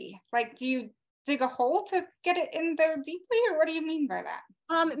deeply? Like, do you dig a hole to get it in there deeply, or what do you mean by that?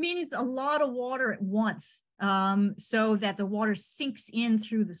 It means a lot of water at once, so that the water sinks in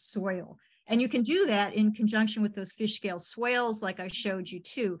through the soil. And you can do that in conjunction with those fish scale swales, like I showed you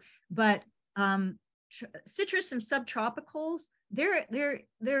too. But citrus and subtropicals,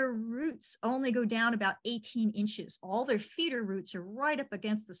 their roots only go down about 18 inches. All their feeder roots are right up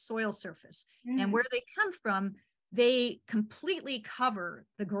against the soil surface. And where they come from, they completely cover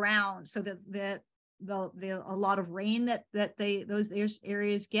the ground, so that a lot of rain that those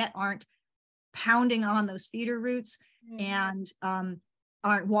areas get aren't pounding on those feeder roots and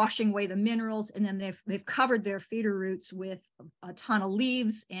aren't washing away the minerals. And then they've covered their feeder roots with a ton of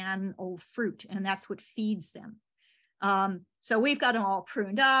leaves and old fruit, and that's what feeds them. So we've got them all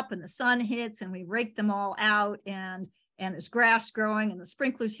pruned up, and the sun hits, and we rake them all out, and there's grass growing, and the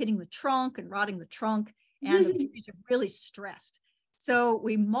sprinklers hitting the trunk and rotting the trunk, and the trees are really stressed. So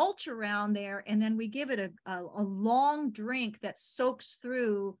we mulch around there, and then we give it a long drink that soaks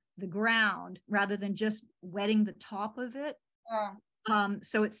through the ground rather than just wetting the top of it.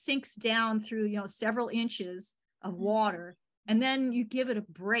 So it sinks down through, several inches of water, and then you give it a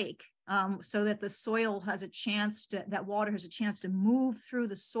break so that the soil has a chance that water has a chance to move through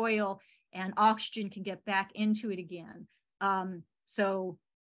the soil, and oxygen can get back into it again.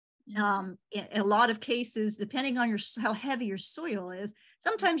 In a lot of cases, depending on how heavy your soil is,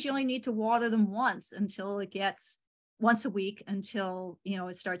 sometimes you only need to water them once a week until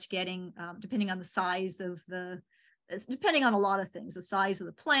it starts getting, depending on the size of depending on a lot of things, the size of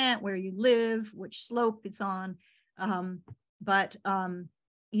the plant, where you live, which slope it's on, and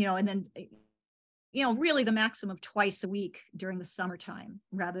then really the maximum of twice a week during the summertime,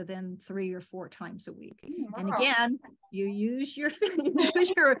 rather than 3 or 4 times a week. Wow. And again, you use your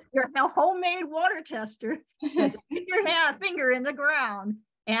homemade water tester, stick your finger in the ground,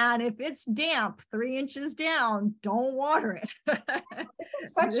 and if it's damp 3 inches down, don't water it.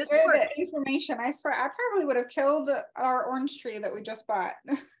 Such good information. I swear, I probably would have killed our orange tree that we just bought.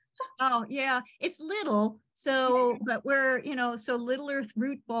 Oh yeah, it's little. So, but so littler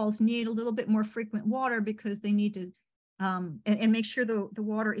root balls need a little bit more frequent water, because they need to, and make sure the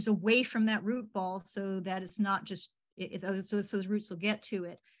water is away from that root ball, so that it's not just, so those roots will get to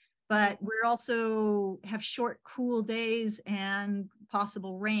it. But we're also have short, cool days and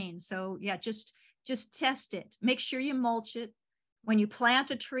possible rain. So yeah, just test it. Make sure you mulch it. When you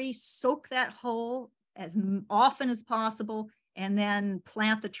plant a tree, soak that hole as often as possible, and then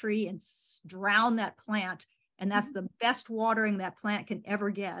plant the tree and drown that plant. And that's the best watering that plant can ever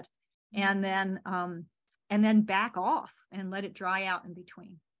get. And then back off and let it dry out in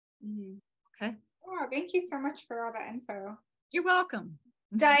between. Okay. Oh, thank you so much for all that info. You're welcome.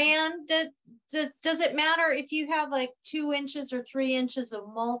 Diane, does it matter if you have like 2 inches or 3 inches of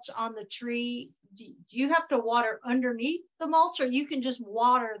mulch on the tree? Do you have to water underneath the mulch, or you can just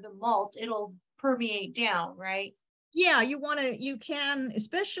water the mulch? It'll permeate down, right? Yeah, you can,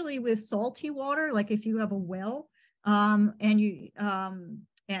 especially with salty water, like if you have a well, and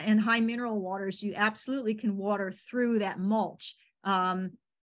high mineral waters, you absolutely can water through that mulch.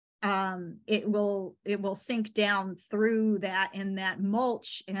 It will sink down through that, and that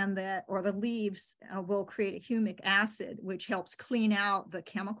mulch or the leaves will create a humic acid, which helps clean out the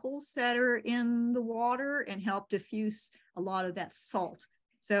chemicals that are in the water and help diffuse a lot of that salt.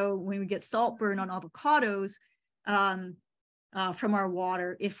 So when we get saltburn on avocados, from our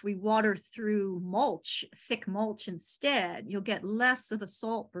water, if we water through mulch, thick mulch instead, you'll get less of a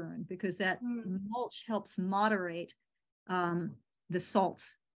salt burn, because that mulch helps moderate the salt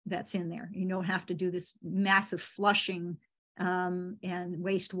that's in there. You don't have to do this massive flushing and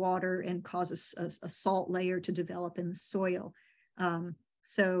waste water and cause a salt layer to develop in the soil.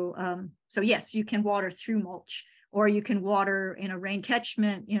 So yes, you can water through mulch. or you can water in a rain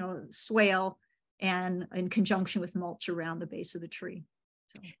catchment, swale, and in conjunction with mulch around the base of the tree.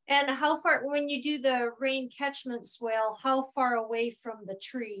 So. And how far, when you do the rain catchment swale, how far away from the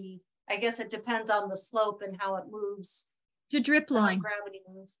tree? I guess it depends on the slope and how it moves. The drip line. Gravity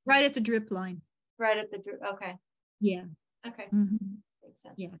moves. Right at the drip line. Right at the drip. Okay. Yeah. Okay. Mm-hmm. Makes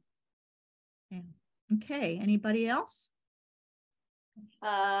sense. Yeah. Yeah. Okay. Anybody else?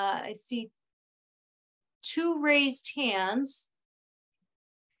 I see 2 raised hands.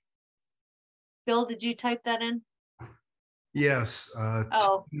 Bill, did you type that in? Yes.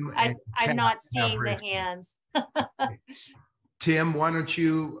 Oh, I'm not seeing the hands. Tim, why don't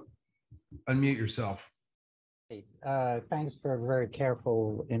you unmute yourself? Hey, thanks for a very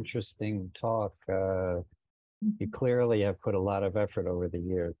careful, interesting talk. You clearly have put a lot of effort over the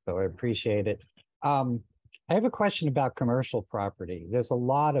years, so I appreciate it. I have a question about commercial property. There's a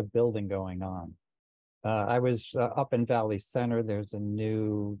lot of building going on. I was up in Valley Center. There's a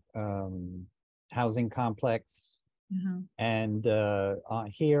new housing complex. Mm-hmm. And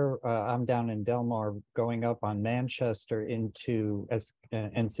here, I'm down in Delmar, going up on Manchester into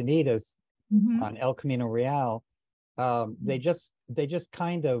Encinitas, Mm-hmm. on El Camino Real. They just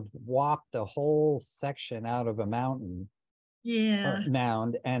kind of whopped a whole section out of a mountain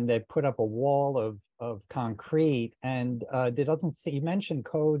mound, and they put up a wall of concrete. And there doesn't see, you mentioned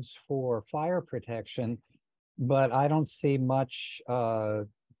codes for fire protection, but I don't see much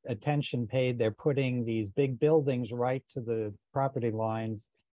attention paid. They're putting these big buildings right to the property lines,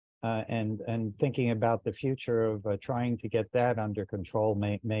 and thinking about the future of trying to get that under control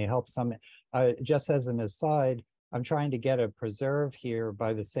may help some. Just as an aside, I'm trying to get a preserve here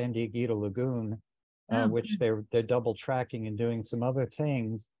by the San Dieguito Lagoon, which they're double tracking and doing some other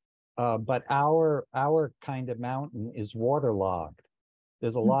things. But our kind of mountain is waterlogged.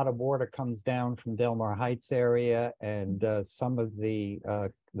 There's a lot of water comes down from Delmar Heights area, and some of the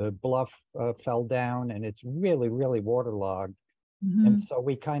bluff fell down, and it's really, really waterlogged. Mm-hmm. And so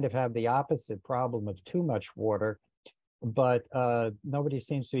we kind of have the opposite problem of too much water, but nobody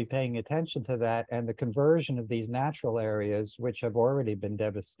seems to be paying attention to that. And the conversion of these natural areas, which have already been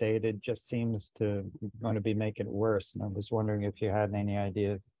devastated, just seems to going to be making it worse. And I was wondering if you had any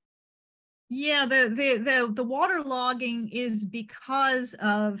ideas. Yeah, the water logging is because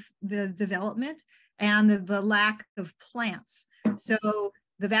of the development and the lack of plants. So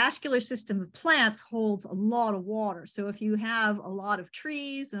the vascular system of plants holds a lot of water. So if you have a lot of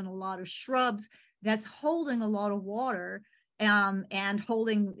trees and a lot of shrubs, that's holding a lot of water, and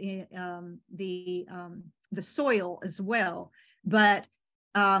holding the soil as well. But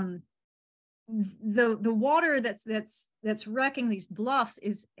the water that's wrecking these bluffs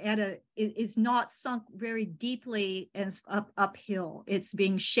is not sunk very deeply as uphill. It's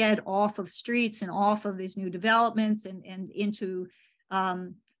being shed off of streets and off of these new developments and into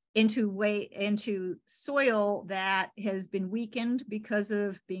soil that has been weakened because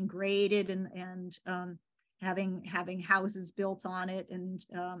of being graded and having houses built on it, and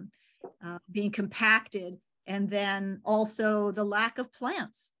being compacted, and then also the lack of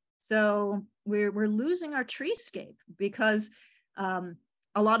plants. So we're losing our treescape because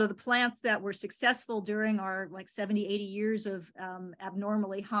a lot of the plants that were successful during our 70, 80 years of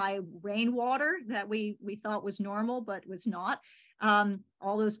abnormally high rainwater that we thought was normal, but was not.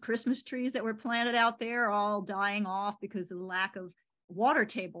 All those Christmas trees that were planted out there are all dying off because of the lack of water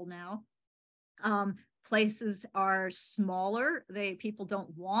table now. Places are smaller. People don't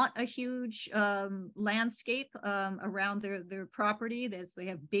want a huge landscape around their property. They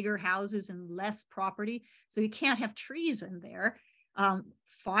have bigger houses and less property, so you can't have trees in there.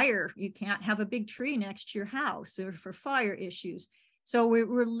 Fire, you can't have a big tree next to your house or for fire issues. So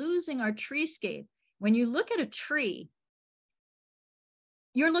we're losing our treescape. When you look at a tree,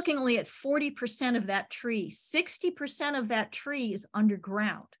 you're looking only at 40% of that tree. 60% of that tree is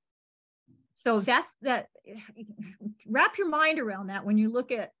underground. So that's that. Wrap your mind around that when you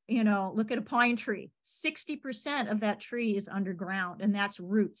look at a pine tree. 60% of that tree is underground, and that's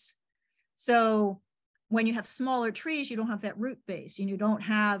roots. So when you have smaller trees, you don't have that root base, and you don't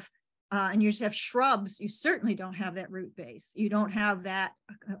have, and you just have shrubs, you certainly don't have that root base. You don't have that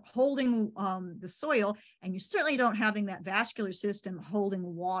holding the soil, and you certainly don't having that vascular system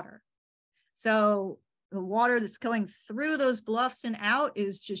holding water. So the water that's going through those bluffs and out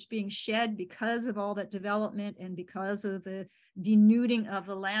is just being shed because of all that development and because of the denuding of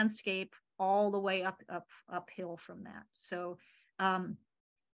the landscape all the way uphill from that. So, and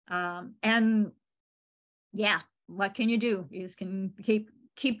yeah, what can you do? You just can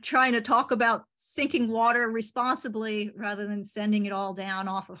keep trying to talk about sinking water responsibly rather than sending it all down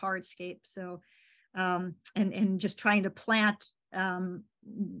off of hardscape. So and just trying to plant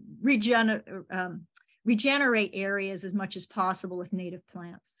regenerate areas as much as possible with native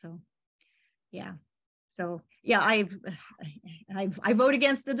plants. So yeah. So yeah, I vote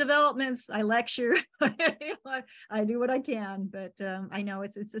against the developments. I lecture. I do what I can, but I know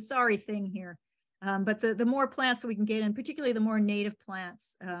it's a sorry thing here. But the more plants that we can get in, particularly the more native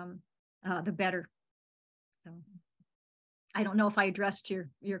plants, the better. So I don't know if I addressed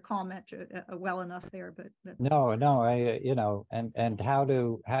your comment well enough there, but that's... No, and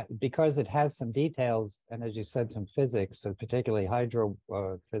because it has some details, and as you said, some physics, and particularly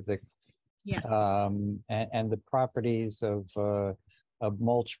hydrophysics. Yes. And the properties of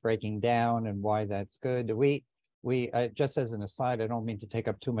mulch breaking down and why that's good. We just as an aside, I don't mean to take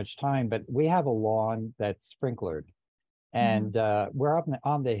up too much time, but we have a lawn that's sprinklered, and we're up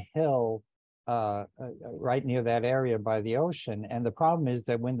on the hill right near that area by the ocean. And the problem is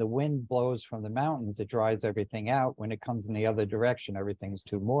that when the wind blows from the mountains, it dries everything out. When it comes in the other direction, everything's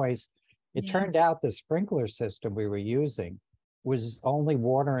too moist. It turned out the sprinkler system we were using was only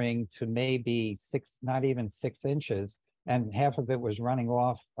watering to maybe not even 6 inches, and half of it was running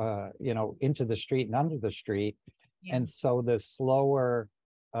off, into the street and under the street. Yeah. And so the slower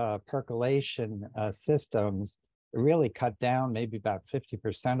percolation systems really cut down maybe about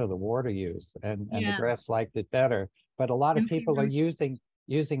 50% of the water use, and the grass liked it better. But a lot of people are using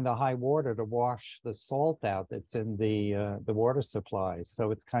the high water to wash the salt out that's in the water supply.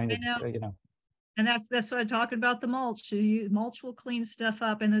 So it's kind of, And that's what I'm talking about, the mulch. Mulch will clean stuff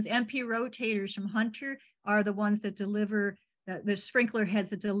up. And those MP rotators from Hunter are the ones that deliver, the sprinkler heads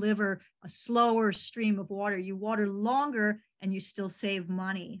that deliver a slower stream of water. You water longer and you still save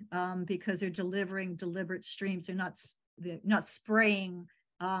money because they're delivering deliberate streams. They're not spraying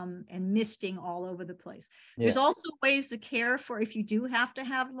and misting all over the place. Yeah. There's also ways to care for, if you do have to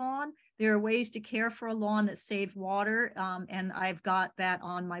have lawn, there are ways to care for a lawn that saves water, and I've got that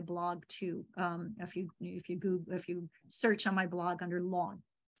on my blog too. If you search on my blog under lawn.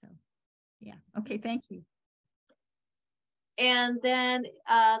 So, yeah. Okay. Thank you. And then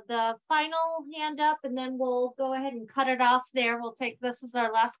the final hand up, and then we'll go ahead and cut it off there. We'll take this as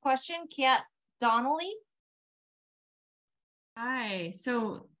our last question. Kat Donnelly. Hi.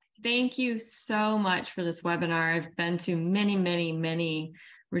 So thank you so much for this webinar. I've been to many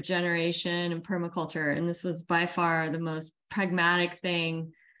regeneration and permaculture, and this was by far the most pragmatic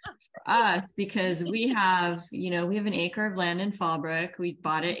thing for us, because we have an acre of land in Fallbrook. We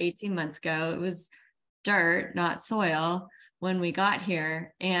bought it 18 months ago. It was dirt, not soil, when we got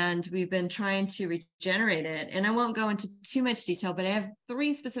here, and we've been trying to regenerate it. And I won't go into too much detail, but I have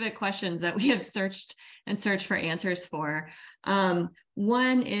 3 specific questions that we have searched for answers for.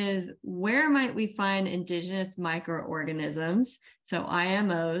 One is, where might we find indigenous microorganisms, so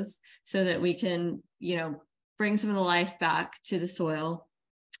IMOs, so that we can, bring some of the life back to the soil?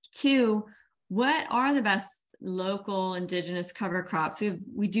 2, what are the best local indigenous cover crops?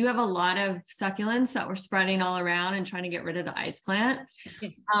 We do have a lot of succulents that we're spreading all around and trying to get rid of the ice plant,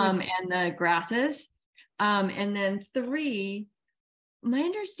 and the grasses. And then 3, my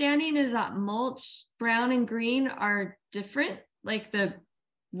understanding is that mulch, brown and green, are different, like the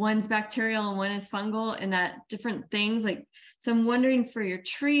one's bacterial and one is fungal, and that different things. So I'm wondering, for your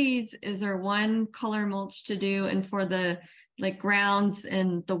trees, is there one color mulch to do? And for the grounds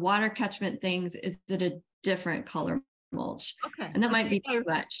and the water catchment things, is it a different color mulch? Okay. And that might be too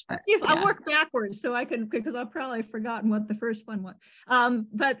much. See if I work backwards so I can, because I've probably forgotten what the first one was.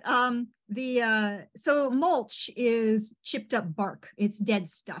 So mulch is chipped up bark. It's dead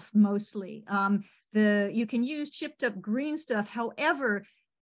stuff mostly. You can use chipped up green stuff. However,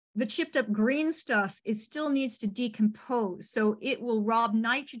 the chipped up green stuff, it still needs to decompose. So it will rob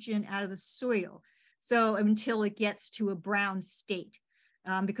nitrogen out of the soil. So until it gets to a brown state,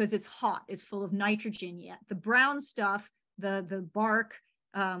 because it's hot, it's full of nitrogen yet. The brown stuff, the bark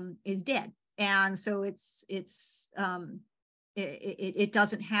is dead. And so it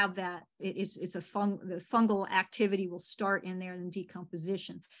doesn't have that. The fungal activity will start in there in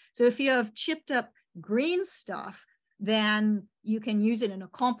decomposition. So if you have chipped up green stuff, then you can use it in a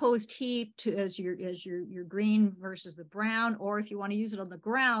compost heap as your green versus the brown. Or if you want to use it on the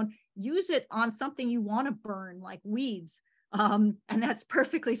ground, use it on something you want to burn, like weeds, and that's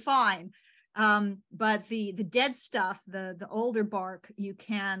perfectly fine. But the dead stuff, the older bark, you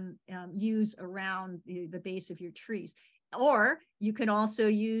can use around the base of your trees. Or you can also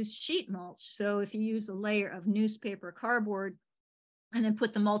use sheet mulch. So if you use a layer of newspaper, cardboard, and then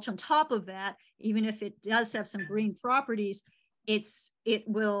put the mulch on top of that, even if it does have some green properties, it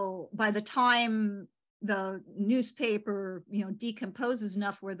will, by the time the newspaper, decomposes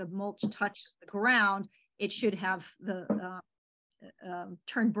enough where the mulch touches the ground, it should have the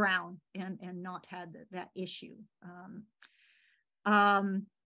turn brown and not had that issue.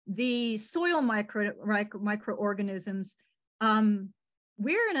 The soil microorganisms,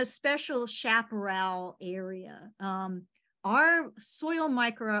 we're in a special chaparral area. Our soil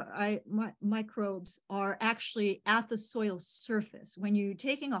microbes are actually at the soil surface. When you're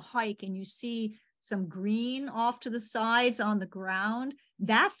taking a hike and you see some green off to the sides on the ground,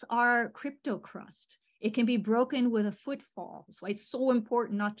 that's our cryptocrust. It can be broken with a footfall. That's why it's so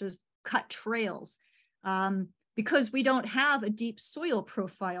important not to cut trails, because we don't have a deep soil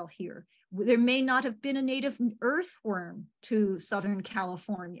profile here. There may not have been a native earthworm to Southern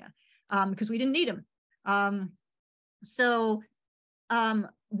California because we didn't need them.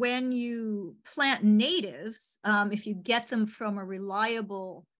 When you plant natives, if you get them from a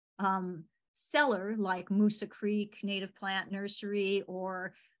reliable seller like Moosa Creek Native Plant Nursery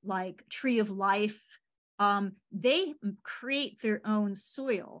or like Tree of Life, they create their own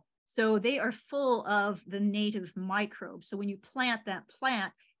soil. So they are full of the native microbes. So when you plant that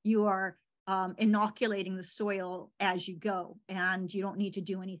plant, you are inoculating the soil as you go, and you don't need to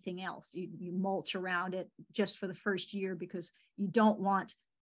do anything else. You mulch around it just for the first year because you don't want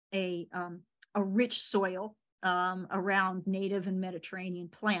a rich soil around native and Mediterranean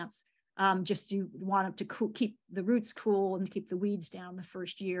plants. Just you want them to keep the roots cool and keep the weeds down the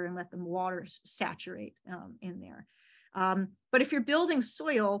first year and let them water saturate in there. But if you're building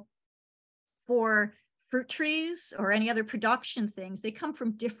soil for fruit trees or any other production things, they come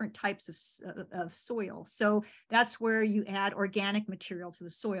from different types of soil. So that's where you add organic material to the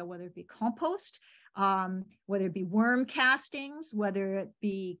soil, whether it be compost, whether it be worm castings, whether it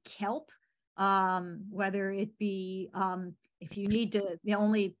be kelp, whether it be, if you need to, the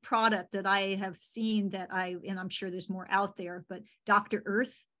only product that I have seen and I'm sure there's more out there, but Dr.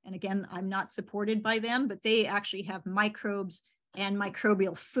 Earth, and again, I'm not supported by them, but they actually have microbes and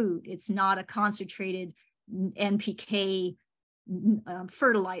microbial food. It's not a concentrated NPK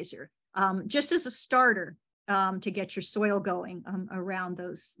fertilizer, just as a starter to get your soil going around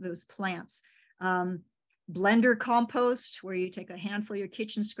those plants. Blender compost, where you take a handful of your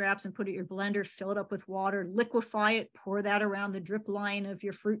kitchen scraps and put it in your blender, fill it up with water, liquefy it, pour that around the drip line of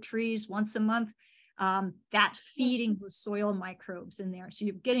your fruit trees once a month. That's feeding the soil microbes in there. So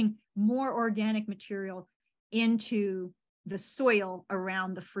you're getting more organic material into the soil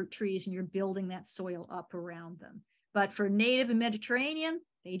around the fruit trees, and you're building that soil up around them. But for native and Mediterranean,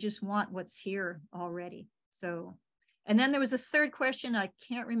 they just want what's here already. So, and then there was a third question. I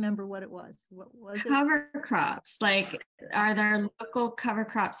can't remember what it was. What was it? Cover crops. Like, are there local cover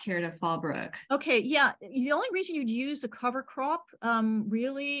crops here to Fallbrook? Okay, yeah. The only reason you'd use a cover crop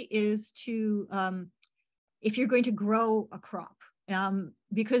really is to, if you're going to grow a crop.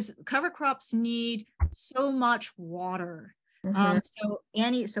 Because cover crops need so much water.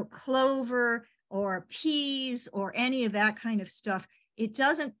 So clover or peas or any of that kind of stuff, it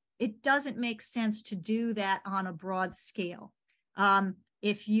doesn't make sense to do that on a broad scale.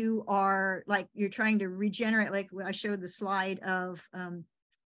 If you are like, you're trying to regenerate, like I showed the slide of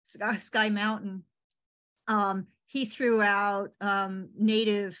Sky Mountain, he threw out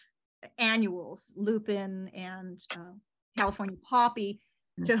native annuals, lupin and California poppy,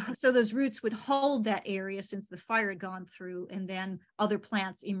 so those roots would hold that area since the fire had gone through, and then other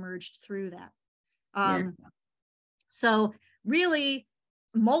plants emerged through that. So really,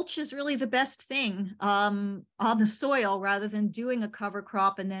 mulch is really the best thing on the soil, rather than doing a cover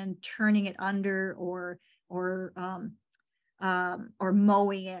crop and then turning it under or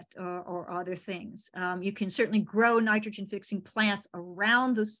mowing it or other things. You can certainly grow nitrogen fixing plants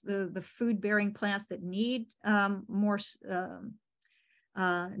around the food bearing plants that need more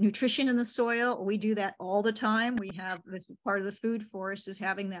nutrition in the soil. We do that all the time. We have, this is part of the food forest, is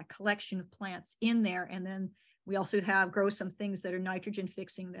having that collection of plants in there. And then we also grow some things that are nitrogen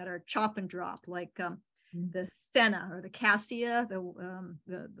fixing that are chop and drop, like the senna or the cassia,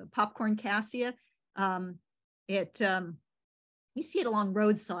 the popcorn cassia. You see it along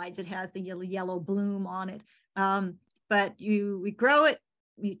roadsides. It has the yellow bloom on it. But we grow it,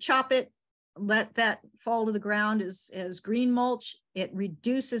 we chop it, let that fall to the ground as green mulch. It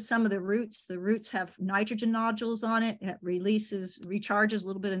reduces some of the roots. The roots have nitrogen nodules on it. It recharges a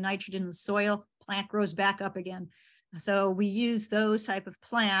little bit of nitrogen in the soil. Plant grows back up again. So we use those type of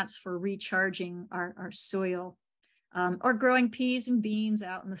plants for recharging our soil, or growing peas and beans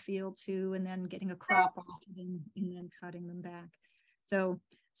out in the field too, and then getting a crop off of them and then cutting them back. So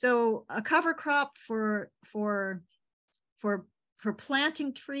a cover crop for for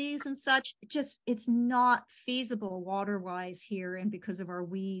planting trees and such, it's not feasible water-wise here, and because of our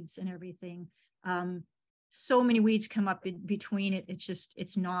weeds and everything. So many weeds come up in between it.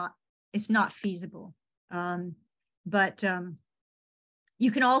 It's not feasible. But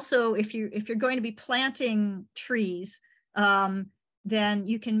you can also, if you're going to be planting trees, then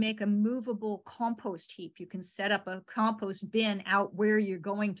you can make a movable compost heap. You can set up a compost bin out where you're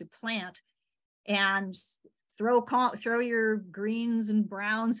going to plant, and throw your greens and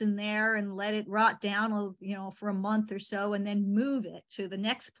browns in there and let it rot down, for a month or so, and then move it to the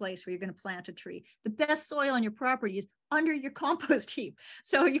next place where you're going to plant a tree. The best soil on your property is under your compost heap.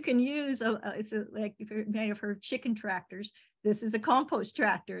 So you can use like if you're made of her chicken tractors, this is a compost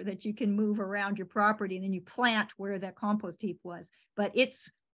tractor that you can move around your property, and then you plant where that compost heap was. But it's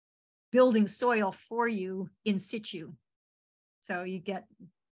building soil for you in situ. So you get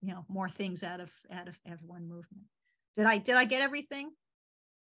more things out of one movement. Did I get everything?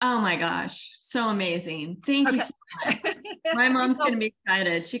 Oh my gosh, so amazing. Thank you so much. My mom's gonna be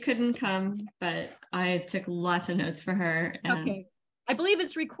excited. She couldn't come, but I took lots of notes for her. And... Okay. I believe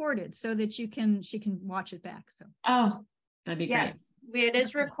it's recorded so that she can watch it back. So that'd be great. It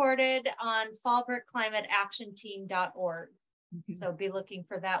is recorded on fallbrookclimateactionteam.org. Mm-hmm. So be looking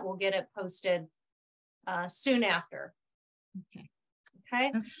for that. We'll get it posted soon after. Okay.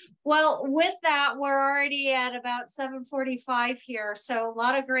 Well, with that, we're already at about 7:45 here. So a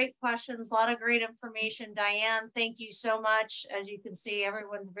lot of great questions, a lot of great information. Diane, thank you so much. As you can see,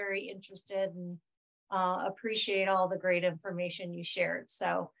 everyone's very interested and appreciate all the great information you shared.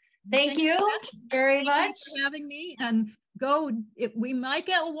 So thank you very much for having me. And we might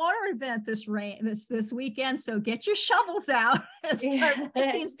get a water event this weekend, so get your shovels out and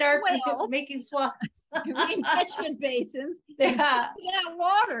start making swamps, catchment basins, and that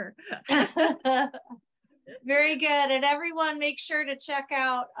water. Very good. And everyone, make sure to check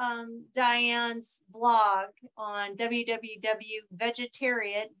out Diane's blog on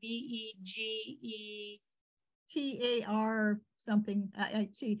www.vegetariat, VEGETAR something.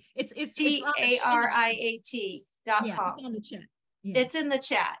 It's TARIAT.com. Yeah, it's on the chat. Yeah. It's in the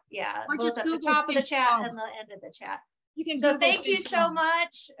chat. Yeah. Or both just at Google the top of the chat farm. and the end of the chat. You can so Google thank you so farm.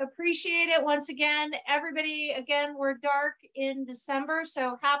 much. Appreciate it. Once again, everybody, we're dark in December.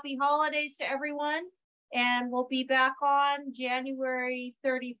 So happy holidays to everyone. And we'll be back on January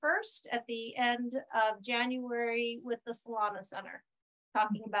 31st at the end of January with the Solana Center,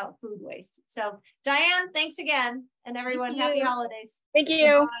 talking about food waste. So Diane, thanks again. And everyone, happy holidays. Thank you.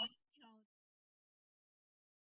 Bye.